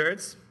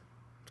Wizards.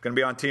 It's going to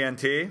be on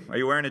TNT. Are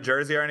you wearing a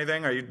jersey or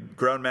anything? Or you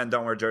grown men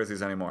don't wear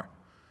jerseys anymore?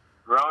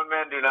 Grown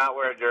men do not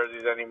wear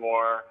jerseys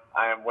anymore.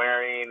 I am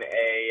wearing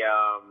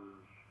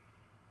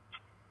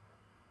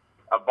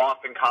a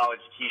Boston College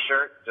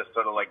T-shirt, just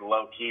sort of like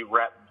low-key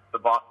rep the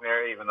Boston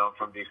area, even though I'm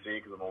from D.C.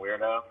 because I'm a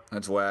weirdo.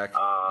 That's whack.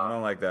 I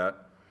don't like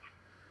that.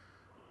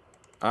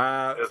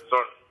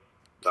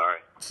 Sorry,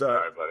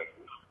 buddy.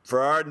 For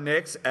our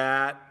Knicks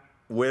at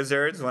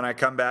Wizards, when I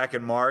come back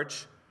in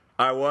March,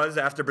 I was,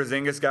 after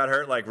Porzingis got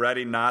hurt, like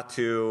ready not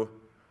to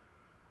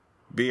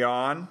be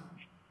on,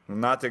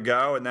 not to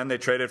go, and then they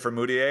traded for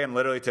Moutier, and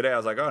literally today I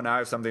was like, oh, now I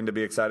have something to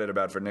be excited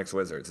about for Knicks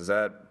Wizards. Is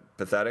that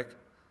pathetic?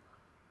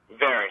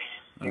 Very.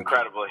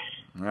 Incredibly.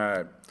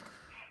 All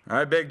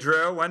right, Big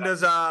Drew. When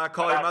does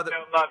Call Your Mother?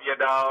 I still love you,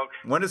 dog.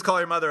 When does Call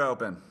Your Mother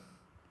open?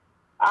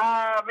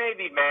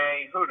 Maybe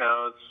May. Who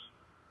knows?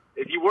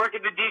 If you work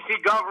in the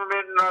D.C.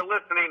 government and are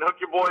listening, hook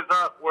your boys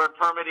up. We're in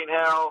permitting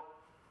hell.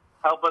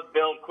 Help us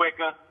build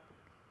quicker,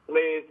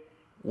 please.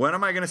 When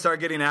am I going to start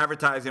getting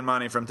advertising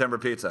money from Timber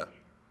Pizza?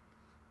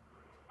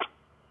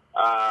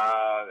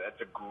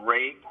 That's a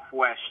great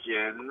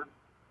question.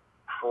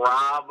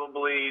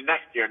 Probably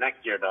next year,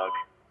 dog.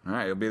 All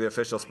right, you'll be the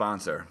official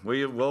sponsor.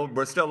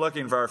 We're still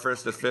looking for our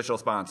first official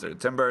sponsor.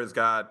 Timber's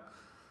got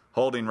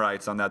holding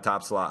rights on that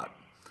top slot.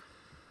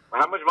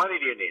 How much money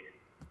do you need?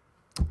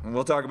 And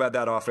we'll talk about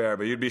that off air,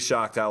 but you'd be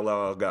shocked how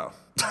low I'll go.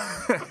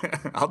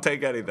 I'll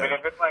take anything. I mean,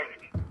 if it's like,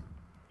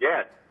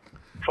 yeah,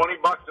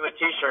 $20 and a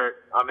T-shirt,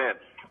 I'm in.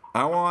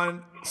 I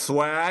want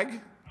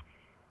swag,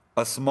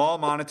 a small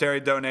monetary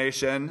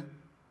donation,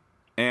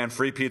 and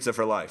free pizza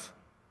for life.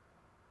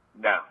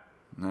 No.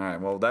 All right,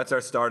 well, that's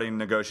our starting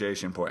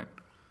negotiation point.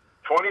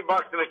 $20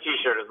 and a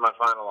T-shirt is my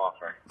final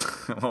offer.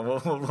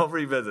 we'll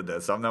revisit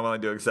this. I'm not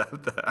willing to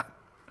accept that.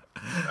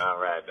 All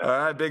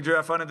right, Big Drew,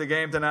 have fun at the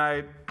game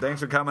tonight. Thanks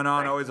for coming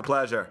on. Always a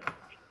pleasure.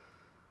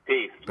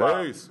 Peace.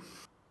 Peace.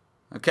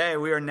 Okay,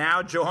 we are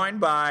now joined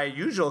by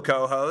usual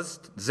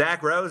co-host,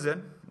 Zach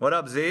Rosen. What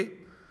up, Z?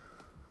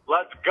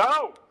 Let's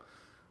go.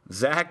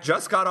 Zach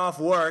just got off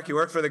work. You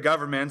work for the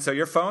government, so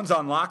your phone's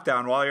on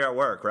lockdown while you're at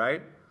work,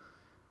 right?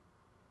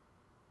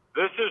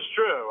 This is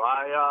true.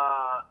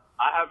 I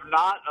have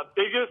not a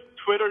biggest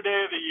Twitter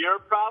day of the year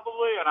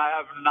probably, and I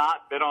have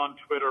not been on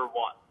Twitter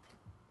once.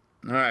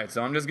 All right,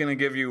 so I'm just going to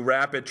give you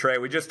rapid trade.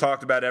 We just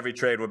talked about every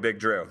trade with Big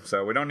Drew,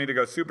 so we don't need to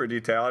go super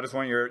detailed. I just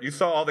want you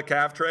saw all the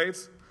Cavs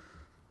trades?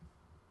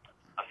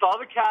 I saw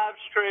the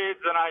Cavs trades,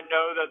 and I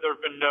know that there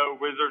have been no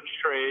Wizards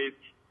trades.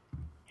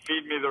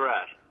 Feed me the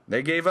rest.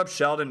 They gave up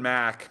Sheldon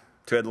Mack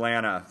to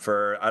Atlanta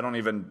for, I don't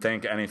even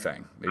think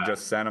anything. They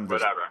just sent him to...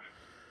 Whatever.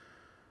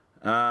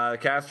 The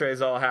Cavs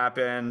trades all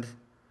happened.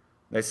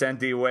 They sent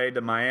D. Wade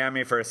to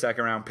Miami for a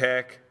second-round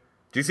pick.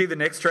 Do you see the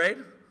Knicks trade?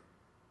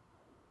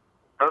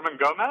 Herman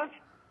Gomez?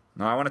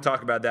 No, I want to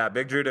talk about that.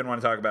 Big Drew didn't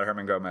want to talk about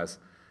Herman Gomez.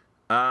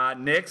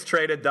 Knicks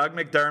traded Doug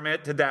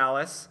McDermott to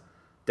Dallas.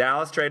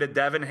 Dallas traded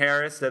Devin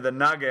Harris to the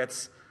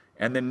Nuggets.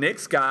 And the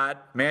Knicks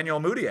got Manuel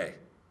Moutier.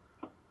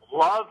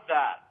 Love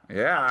that.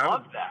 Yeah,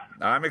 love that.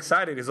 I'm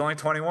excited. He's only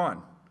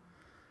 21.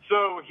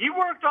 So he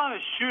worked on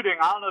his shooting.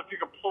 I don't know if you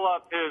could pull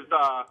up his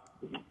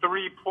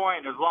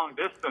three-point, his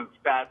long-distance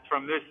stats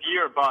from this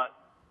year, but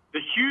the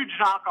huge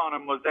knock on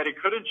him was that he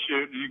couldn't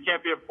shoot, and you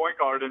can't be a point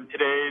guard in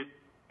today's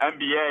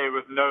NBA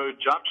with no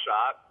jump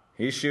shot.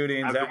 He's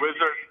shooting. As a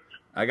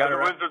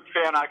Wizards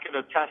fan, I can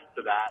attest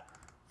to that.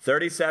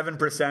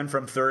 37%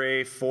 from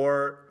three,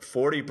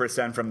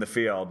 40% from the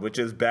field, which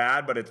is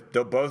bad, but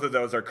both of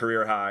those are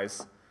career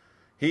highs.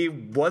 He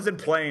wasn't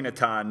playing a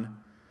ton.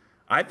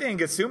 I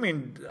think,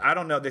 I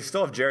don't know, they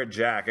still have Jared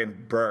Jack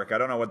and Burke. I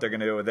don't know what they're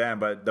going to do with them,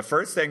 but the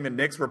first thing the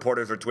Knicks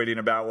reporters were tweeting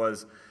about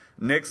was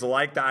Knicks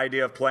like the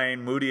idea of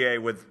playing Moutier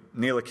with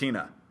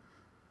Ntilikina.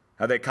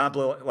 How they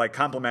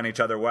complement each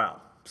other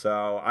well.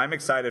 So I'm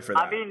excited for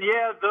that. I mean,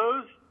 yeah,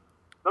 those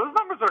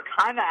numbers are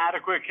kind of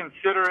adequate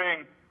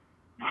considering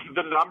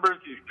the numbers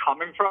he's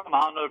coming from.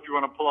 I don't know if you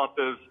want to pull up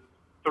his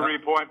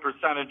three-point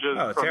percentages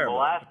from the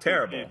last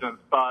two seasons,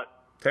 but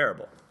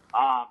terrible.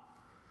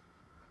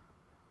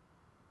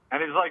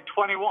 And he's like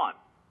 21.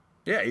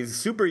 Yeah, he's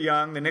super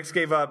young. The Knicks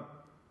gave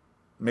up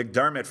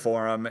McDermott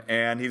for him,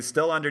 and he's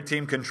still under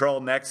team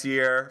control next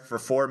year for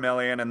 $4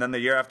 million, and then the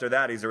year after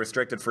that, he's a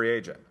restricted free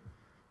agent.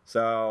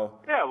 So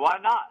Yeah, why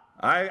not?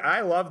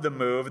 I love the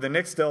move. The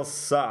Knicks still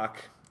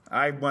suck.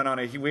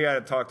 We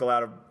had talked a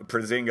lot of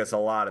Porzingis a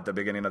lot at the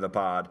beginning of the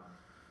pod.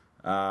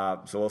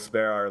 So we'll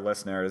spare our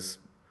listeners.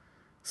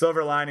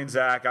 Silver lining,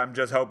 Zach, I'm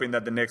just hoping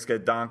that the Knicks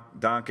get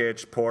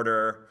Doncic,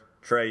 Porter,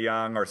 Trae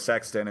Young, or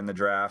Sexton in the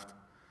draft.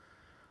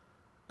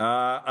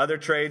 Other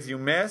trades you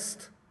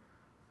missed?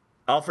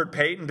 Alfred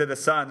Payton to the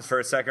Suns for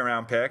a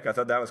second-round pick. I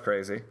thought that was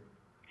crazy.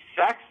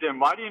 Sexton,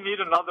 why do you need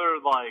another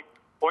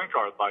point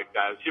guard like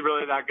that? Is he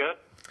really that good?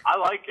 I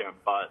like him,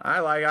 but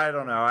I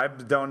don't know. I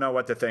don't know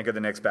what to think of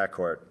the Knicks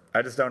backcourt.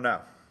 I just don't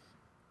know.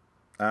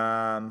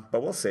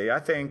 But we'll see. I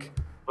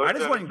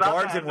just want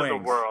guards and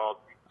wings.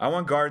 I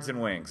want guards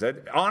and wings.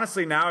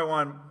 Honestly, now I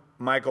want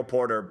Michael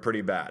Porter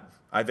pretty bad.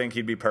 I think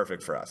he'd be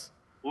perfect for us.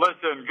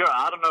 Listen, good.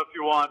 I don't know if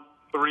you want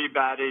 3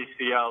 bad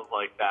ACLs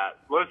like that.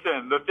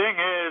 Listen, the thing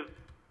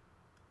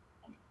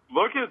is,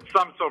 look at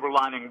some silver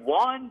lining.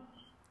 One,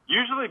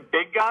 usually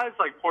big guys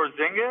like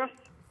Porzingis,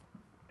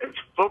 it's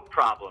foot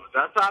problems.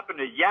 That's what happened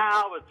to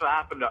Yao. It's what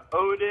happened to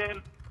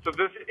Odin. So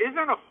this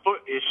isn't a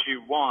foot issue,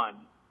 one.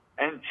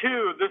 And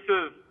two, this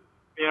is,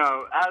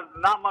 has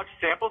not much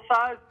sample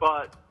size,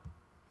 but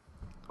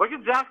look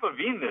at Zach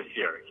LaVine this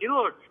year. He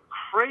looks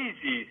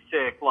crazy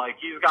sick. Like,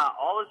 he's got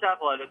all his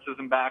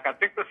athleticism back. I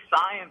think the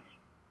science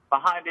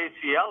behind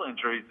ACL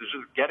injuries is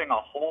just getting a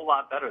whole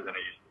lot better than it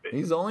used to be.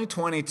 He's only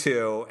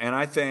 22, and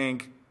I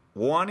think,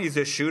 one, he's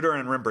a shooter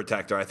and rim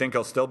protector. I think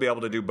he'll still be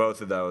able to do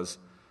both of those.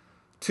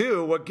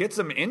 Two, what gets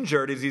him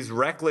injured is these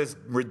reckless,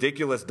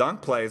 ridiculous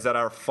dunk plays that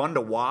are fun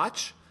to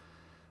watch.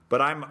 But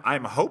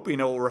I'm hoping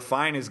he'll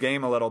refine his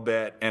game a little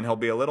bit, and he'll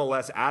be a little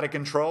less out of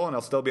control, and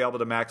he'll still be able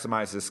to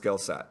maximize his skill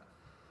set.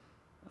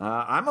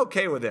 I'm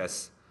okay with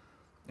this.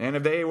 And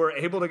if they were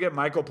able to get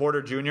Michael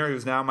Porter Jr.,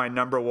 who's now my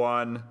number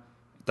one,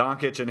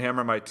 Doncic and him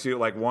are my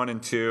 1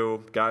 and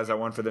 2 guys I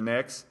want for the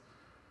Knicks,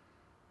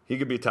 he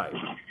could be tight.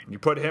 You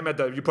put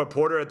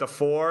Porter at the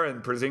 4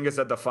 and Porzingis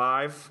at the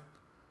 5.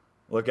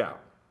 Look out.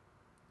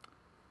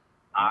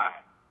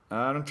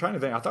 I'm trying to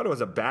think. I thought it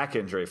was a back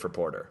injury for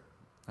Porter.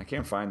 I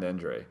can't find the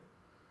injury.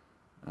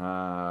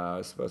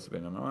 It's supposed to be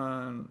number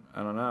 1.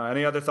 I don't know.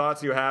 Any other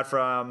thoughts you had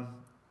from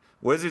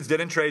Wizards?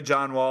 Didn't trade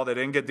John Wall. They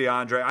didn't get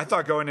DeAndre. I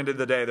thought going into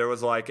the day there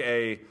was like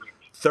a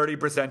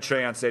 30%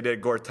 chance they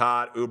did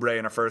Gortat, Oubre,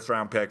 and a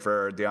first-round pick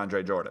for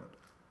DeAndre Jordan.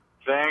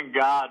 Thank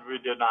God we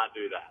did not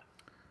do that.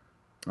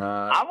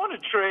 I want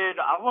to trade.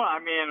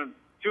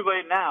 Too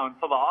late now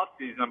until the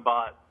offseason,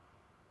 but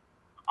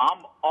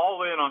I'm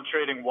all in on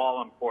trading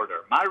Wall and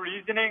Porter. My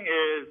reasoning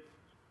is,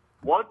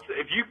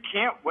 if you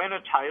can't win a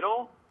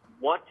title,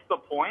 what's the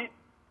point?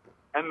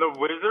 And the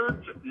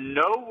Wizards,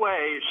 no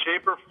way,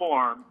 shape, or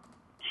form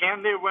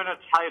can they win a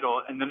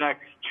title in the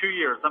next 2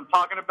 years. I'm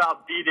talking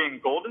about beating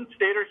Golden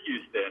State or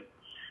Houston.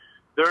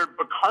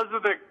 Because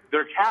of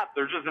their cap,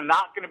 they're just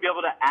not going to be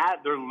able to add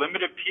their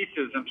limited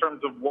pieces in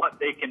terms of what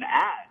they can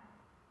add.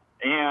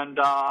 And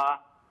I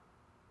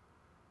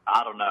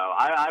don't know.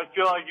 I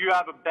feel like you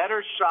have a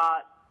better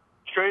shot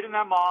trading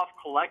them off,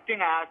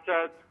 collecting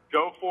assets,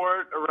 go for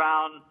it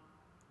around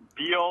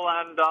Beal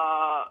and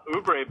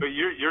Oubre, but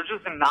you're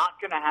just not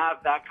going to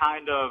have that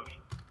kind of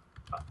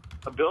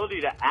ability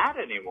to add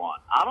anyone.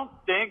 I don't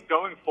think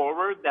going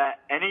forward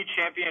that any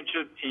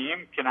championship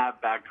team can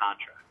have bad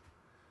contracts.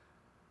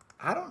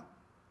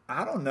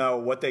 I don't know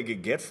what they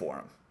could get for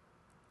him.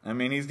 I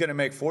mean, he's going to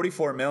make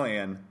 $44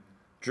 million.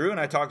 Drew and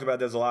I talked about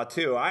this a lot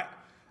too. I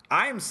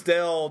am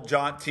still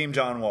Team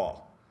John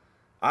Wall.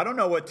 I don't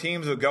know what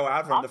teams would go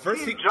out for him.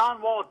 I'm Team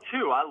John Wall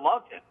too. I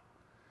love him,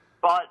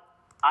 but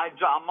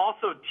I'm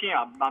also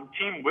I'm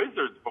Team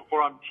Wizards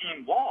before I'm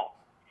Team Wall,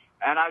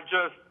 and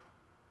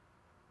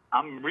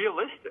I'm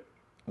realistic.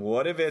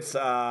 What if it's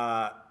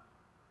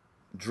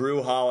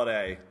Drew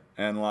Holiday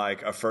and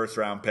like a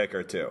first-round pick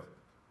or two?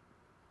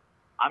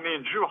 I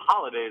mean, Drew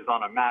Holiday is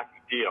on a max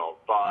deal,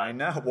 but I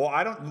know. Well,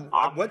 I don't.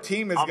 What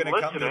team is going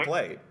to come to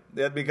play?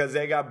 Because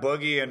they got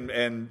Boogie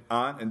and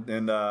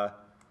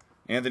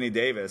Anthony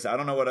Davis. I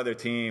don't know what other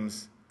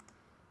teams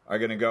are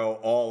going to go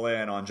all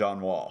in on John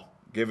Wall,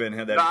 given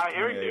him that. No, I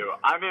hear you.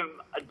 I mean,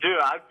 dude,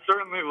 I'd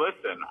certainly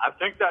listen. I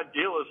think that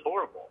deal is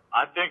horrible.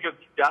 I think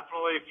it's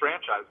definitely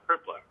franchise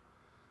crippling.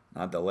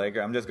 Not the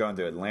Lakers. I'm just going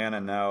to Atlanta.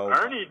 No.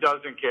 Ernie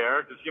doesn't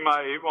care because he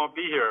won't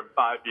be here in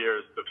 5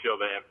 years to feel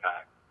the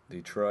impact.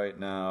 Detroit,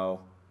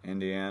 no.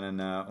 Indiana,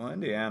 no. Well,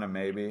 Indiana,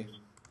 maybe.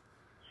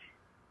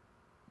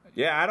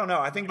 Yeah, I don't know.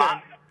 I think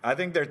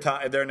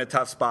they're in a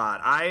tough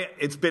spot.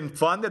 It's been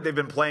fun that they've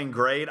been playing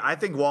great. I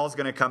think Wall's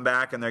going to come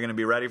back and they're going to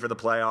be ready for the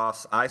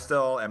playoffs. I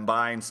still am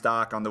buying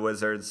stock on the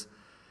Wizards.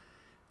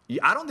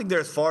 I don't think they're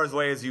as far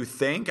away as you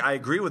think. I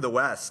agree with the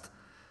West.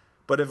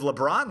 But if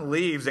LeBron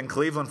leaves and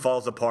Cleveland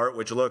falls apart,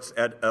 which looks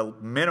at a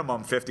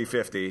minimum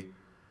 50-50,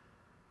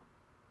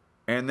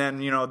 and then,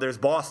 there's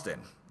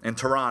Boston and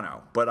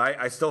Toronto. But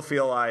I still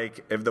feel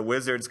like if the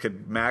Wizards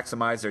could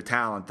maximize their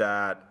talent,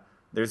 that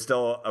there's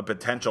still a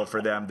potential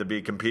for them to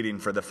be competing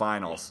for the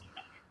finals.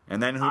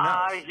 And then who knows?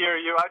 I hear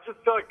you. I just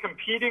feel like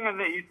competing in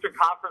the Eastern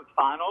Conference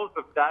Finals,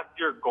 if that's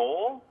your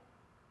goal,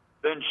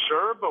 then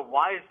sure, but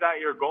why is that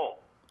your goal?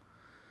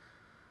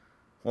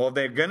 Well, if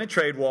they're going to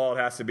trade Wall, it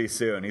has to be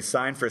soon. He's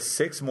signed for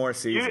 6 more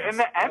seasons. In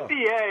the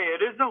NBA,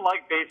 it isn't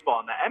like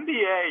baseball. In the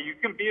NBA, you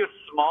can be a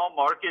small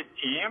market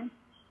team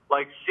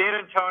like San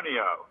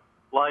Antonio,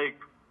 like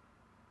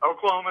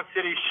Oklahoma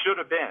City should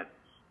have been,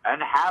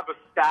 and have a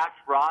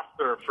stacked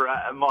roster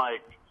and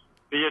like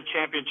be a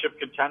championship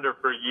contender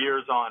for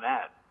years on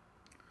end.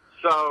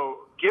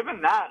 So given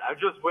that, I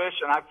just wish,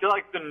 and I feel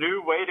like the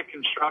new way to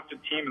construct a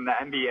team in the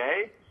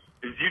NBA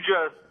is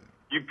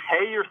you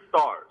pay your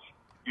stars.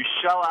 You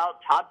shell out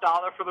top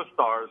dollar for the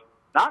stars,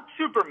 not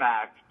super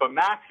max, but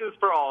maxes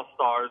for all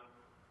stars.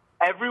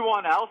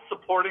 Everyone else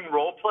supporting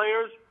role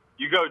players,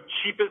 you go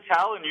cheap as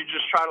hell and you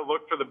just try to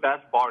look for the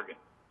best bargain.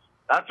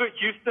 That's what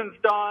Houston's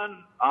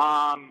done.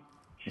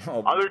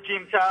 Other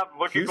teams have.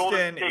 Look at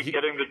Golden State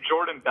getting the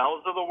Jordan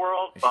Bells of the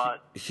world,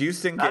 but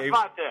that's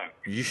my thing.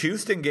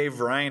 Houston gave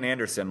Ryan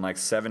Anderson like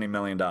 $70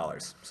 million,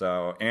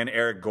 and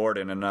Eric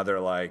Gordon another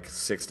like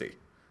 60.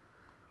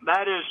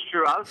 That is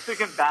true. I was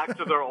thinking back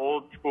to their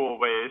old school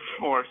ways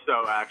more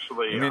so,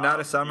 actually. You mean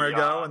not a summer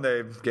ago when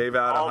they gave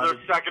out all their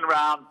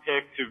second-round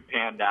picks who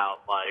panned out,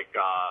 like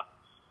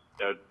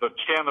the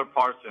Chandler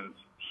Parsons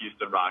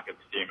Houston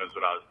Rockets team is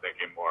what I was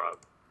thinking more of.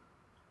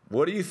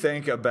 What do you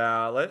think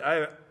about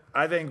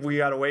I think we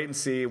got to wait and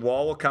see.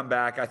 Wall will come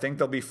back. I think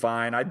they'll be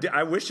fine.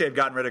 I wish they had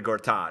gotten rid of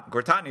Gortat.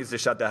 Gortat needs to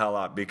shut the hell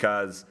up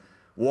because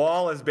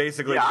Wall is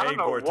basically I don't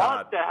know Gortat.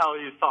 What the hell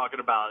he's talking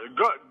about.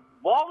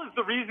 Wall is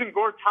the reason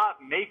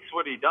Gortat makes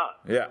what he does.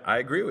 Yeah, I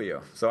agree with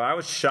you. So I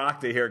was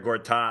shocked to hear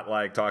Gortat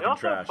talking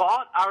trash. He also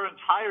bought our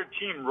entire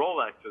team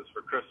Rolexes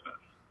for Christmas.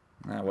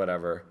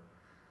 Whatever.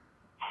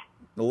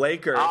 The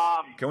Lakers.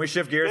 Can we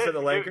shift gears to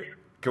the Lakers?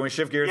 Can we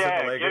shift gears to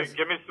the Lakers?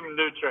 Give me some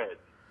new trades.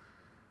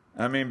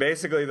 I mean,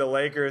 basically the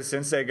Lakers,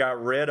 since they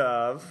got rid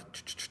of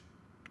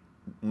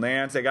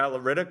Nance, they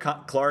got rid of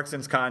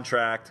Clarkson's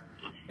contract.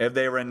 If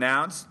they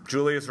renounce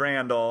Julius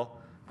Randle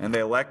and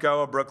they let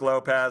go of Brook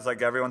Lopez,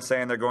 like everyone's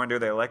saying they're going to,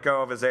 they let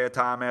go of Isaiah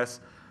Thomas,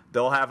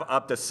 they'll have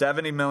up to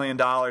 $70 million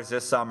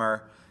this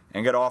summer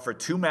and get offered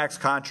 2 max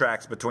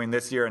contracts between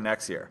this year and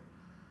next year.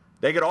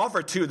 They get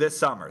offered 2 this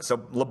summer. So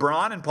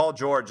LeBron and Paul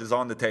George is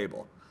on the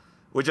table,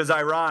 which is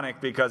ironic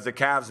because the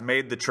Cavs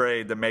made the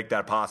trade to make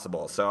that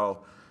possible. So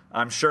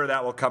I'm sure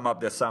that will come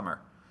up this summer.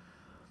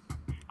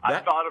 I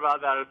thought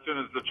about that as soon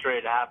as the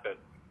trade happened.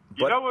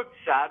 You know what's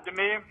sad to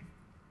me?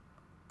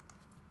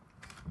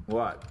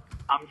 What?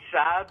 I'm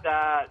sad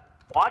that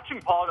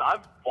watching Paul.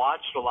 I've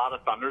watched a lot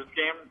of Thunder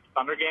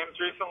games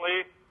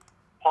recently.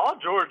 Paul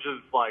George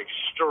is like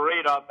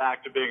straight up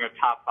back to being a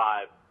top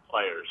 5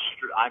 player.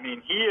 I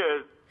mean, he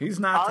is. He's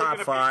not top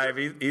 5.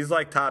 He's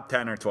like top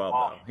 10 or 12.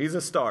 Though. He's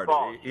a star.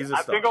 He's a star.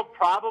 I think he'll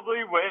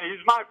probably win.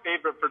 He's my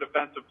favorite for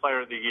Defensive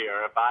Player of the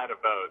Year if I had a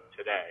vote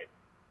today.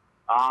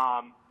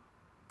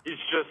 He's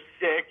just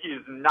sick.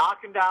 He's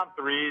knocking down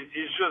threes.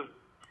 He's just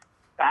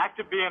back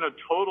to being a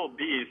total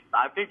beast.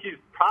 I think he's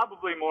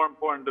probably more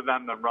important to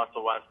them than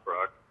Russell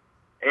Westbrook.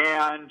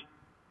 And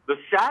the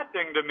sad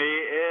thing to me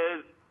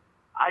is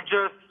I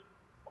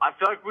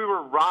feel like we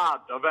were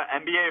robbed of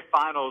an NBA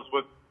Finals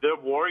with the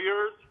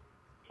Warriors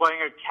playing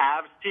a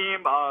Cavs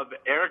team of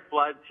Eric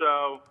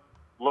Bledsoe,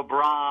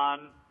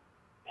 LeBron,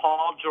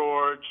 Paul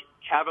George,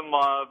 Kevin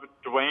Love,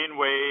 Dwayne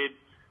Wade,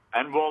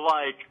 and we'll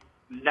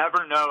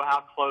never know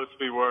how close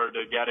we were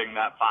to getting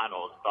that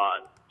Finals,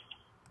 but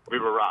we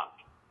were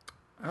robbed.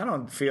 I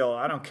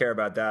don't care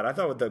about that. I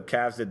thought what the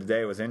Cavs did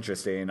today was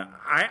interesting.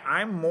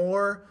 I'm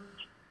more,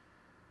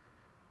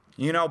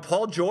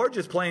 Paul George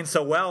is playing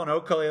so well and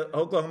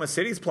Oklahoma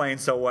City's playing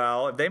so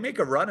well. If they make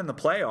a run in the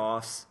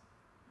playoffs,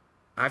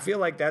 I feel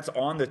like that's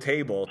on the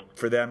table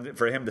for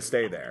him to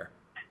stay there.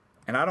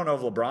 And I don't know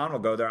if LeBron will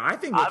go there. I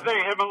think him and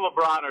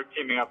LeBron are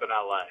teaming up in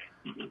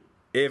LA.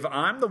 If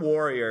I'm the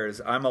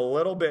Warriors, I'm a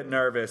little bit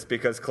nervous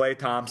because Klay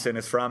Thompson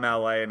is from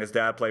LA and his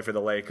dad played for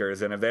the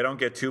Lakers. And if they don't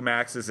get 2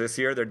 maxes this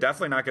year, they're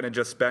definitely not going to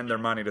just spend their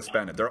money to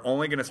spend it. They're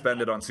only going to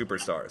spend it on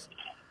superstars.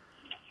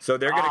 So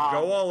they're going to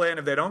go all in.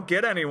 If they don't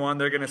get anyone,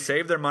 they're going to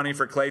save their money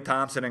for Klay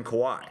Thompson and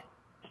Kawhi,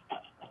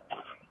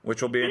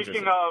 which will be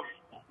interesting.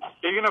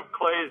 Speaking of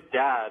Klay's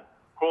dad,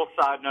 cool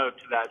side note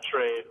to that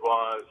trade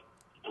was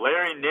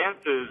Larry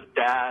Nance's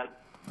dad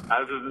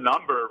has his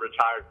number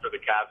retired for the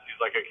Cavs.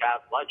 He's like a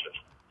Cavs legend.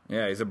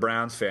 Yeah, he's a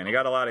Browns fan. He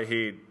got a lot of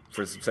heat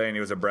for saying he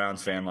was a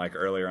Browns fan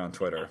earlier on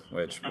Twitter,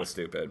 which was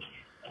stupid.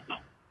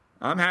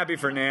 I'm happy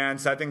for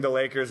Nance. I think the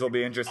Lakers will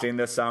be interesting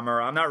this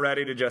summer. I'm not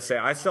ready to just say.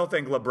 I still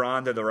think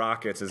LeBron to the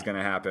Rockets is going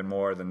to happen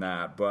more than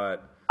that.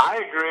 But I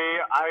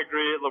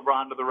agree.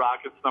 LeBron to the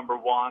Rockets, number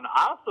 1.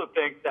 I also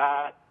think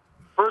that,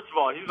 first of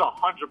all, he's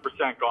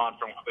 100% gone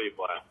from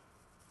Cleveland.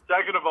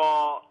 Second of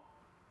all,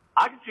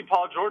 I can see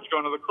Paul George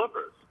going to the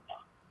Clippers.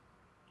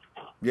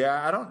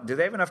 Yeah, do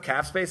they have enough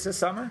cap space this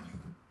summer?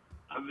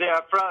 Yeah,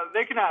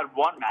 they can add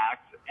 1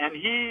 max, and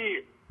he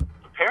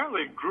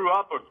apparently grew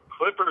up a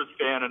Clippers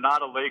fan and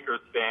not a Lakers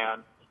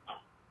fan.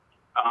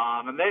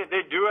 And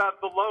they do have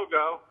the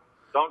logo.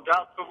 Don't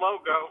doubt the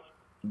logo.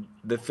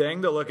 The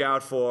thing to look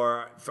out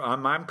for,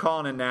 I'm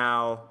calling it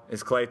now,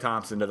 is Klay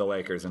Thompson to the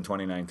Lakers in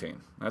 2019.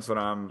 That's what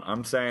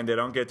I'm saying. They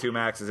don't get 2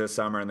 maxes this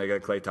summer, and they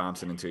get Klay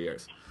Thompson in 2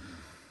 years.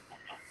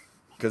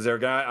 Because they're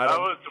going to... That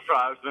would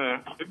surprise me.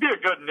 It'd be a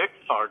good Knicks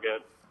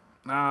target.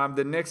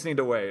 The Knicks need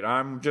to wait.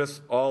 I'm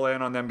just all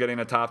in on them getting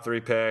a top 3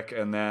 pick,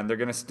 and then they're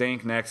going to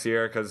stink next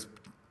year because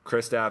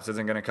Kristaps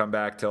isn't going to come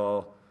back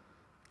till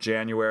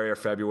January or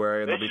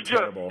February, and they'll be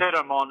terrible. They should just hit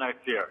them all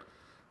next year.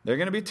 They're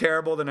going to be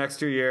terrible the next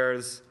 2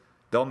 years.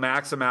 They'll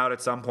max them out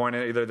at some point,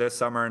 either this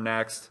summer or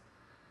next.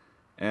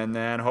 And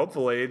then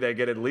hopefully they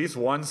get at least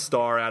 1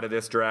 star out of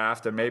this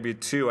draft and maybe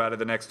 2 out of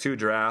the next 2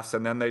 drafts,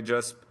 and then they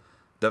just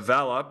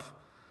develop.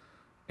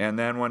 And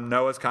then when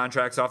Noah's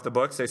contract's off the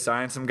books, they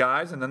sign some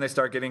guys, and then they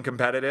start getting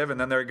competitive, and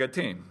then they're a good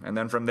team. And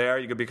then from there,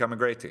 you could become a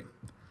great team.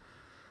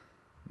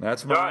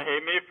 That's my... Don't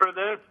hate me for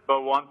this,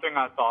 but one thing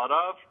I thought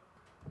of,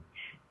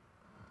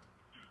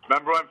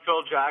 remember when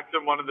Phil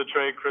Jackson wanted to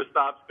trade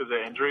Kristaps because of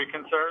injury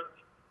concerns?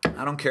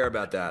 I don't care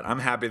about that. I'm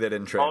happy they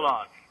didn't trade. Hold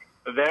on.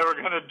 They were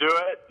going to do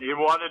it. He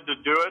wanted to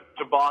do it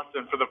to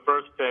Boston for the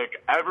first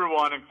pick.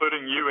 Everyone,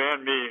 including you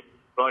and me,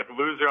 were like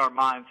losing our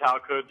minds. How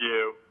could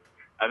you?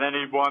 And then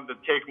he wanted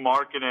to take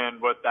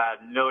Markkanen with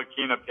that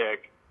Ntilikina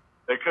pick.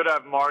 They could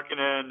have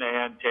Markkanen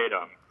and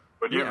Tatum.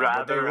 Would you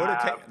rather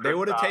they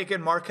would have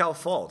taken Markelle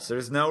Fultz.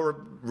 There's no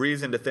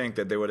reason to think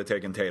that they would have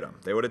taken Tatum.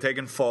 They would have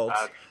taken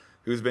Fultz,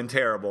 who's been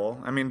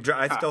terrible. I mean,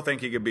 I still think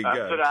he could be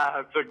good.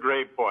 That's a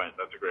great point.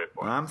 That's a great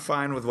point. I'm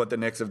fine with what the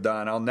Knicks have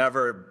done. I'll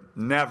never,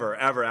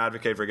 ever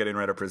advocate for getting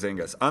rid of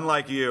Porzingis.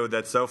 Unlike you,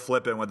 that's so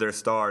flippant with their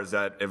stars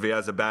that if he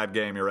has a bad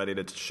game, you're ready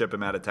to ship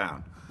him out of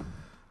town.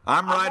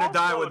 I'm ride or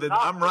die with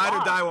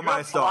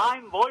my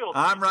stars.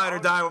 I'm ride or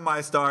die with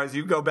my stars.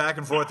 You go back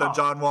and forth on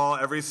John Wall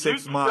every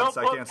 6 months.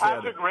 I can't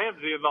stand it. Patrick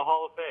Ramsey in the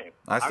Hall of Fame.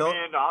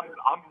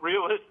 I'm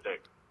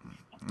realistic.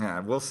 Yeah,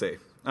 we'll see.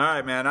 All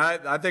right, man.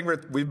 I think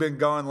we've been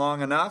going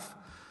long enough.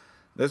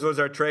 This was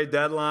our trade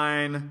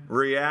deadline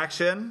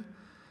reaction.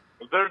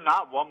 Was there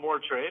not one more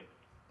trade?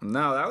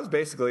 No, that was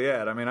basically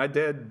it. I mean, I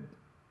did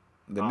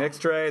the Knicks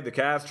trade, the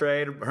Cavs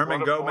trade,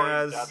 Herman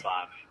Gomez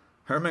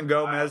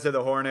to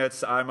the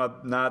Hornets. I'm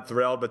not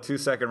thrilled, but 2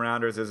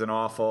 second-rounders isn't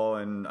awful,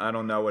 and I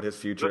don't know what his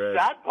future is. The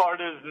sad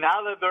part is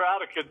now that they're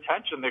out of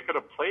contention, they could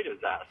have played his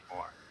ass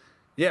more.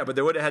 Yeah, but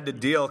they would have had to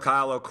deal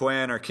Kyle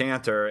O'Quinn or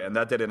Cantor, and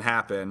that didn't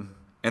happen.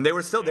 And they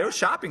were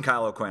shopping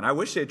Kyle O'Quinn. I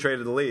wish they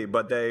traded the lead,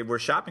 but they were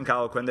shopping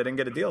Kyle O'Quinn. They didn't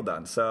get a deal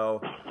done.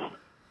 So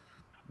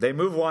they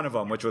moved one of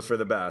them, which was for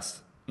the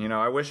best. You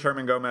know, I wish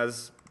Herman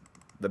Gomez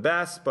the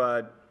best,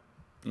 but,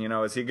 you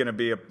know, is he going to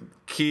be a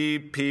key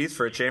piece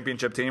for a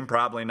championship team?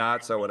 Probably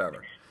not, so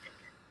whatever.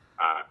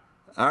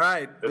 All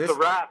right. It's a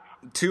wrap.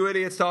 2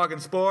 Idiots Talking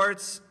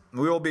Sports.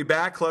 We will be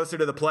back closer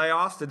to the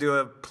playoffs to do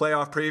a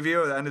playoff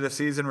preview, the end of the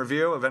season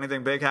review. If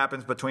anything big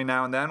happens between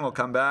now and then, we'll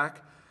come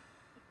back.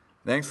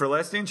 Thanks for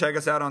listening. Check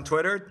us out on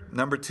Twitter,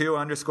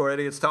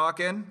 _Idiots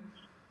Talking.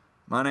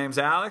 My name's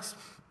Alex,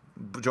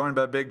 joined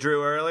by Big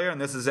Drew earlier,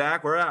 and this is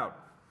Zach. We're out.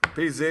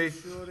 Peace, Z.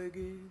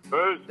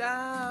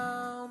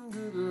 Down,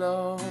 good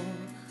Lord,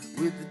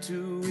 with the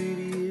 2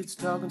 idiots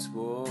talking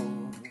sports.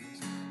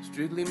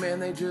 Strictly,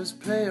 man, they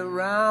just play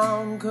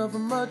around, cover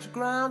much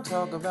ground,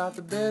 talk about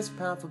the best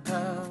pound for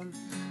pound.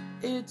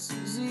 It's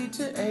Z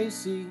to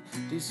AC,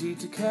 DC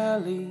to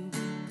Cali.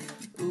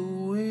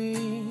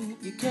 Ooh-wee,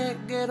 you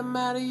can't get them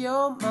out of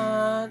your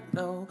mind,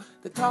 no.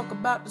 They talk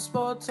about the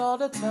sports all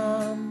the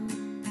time.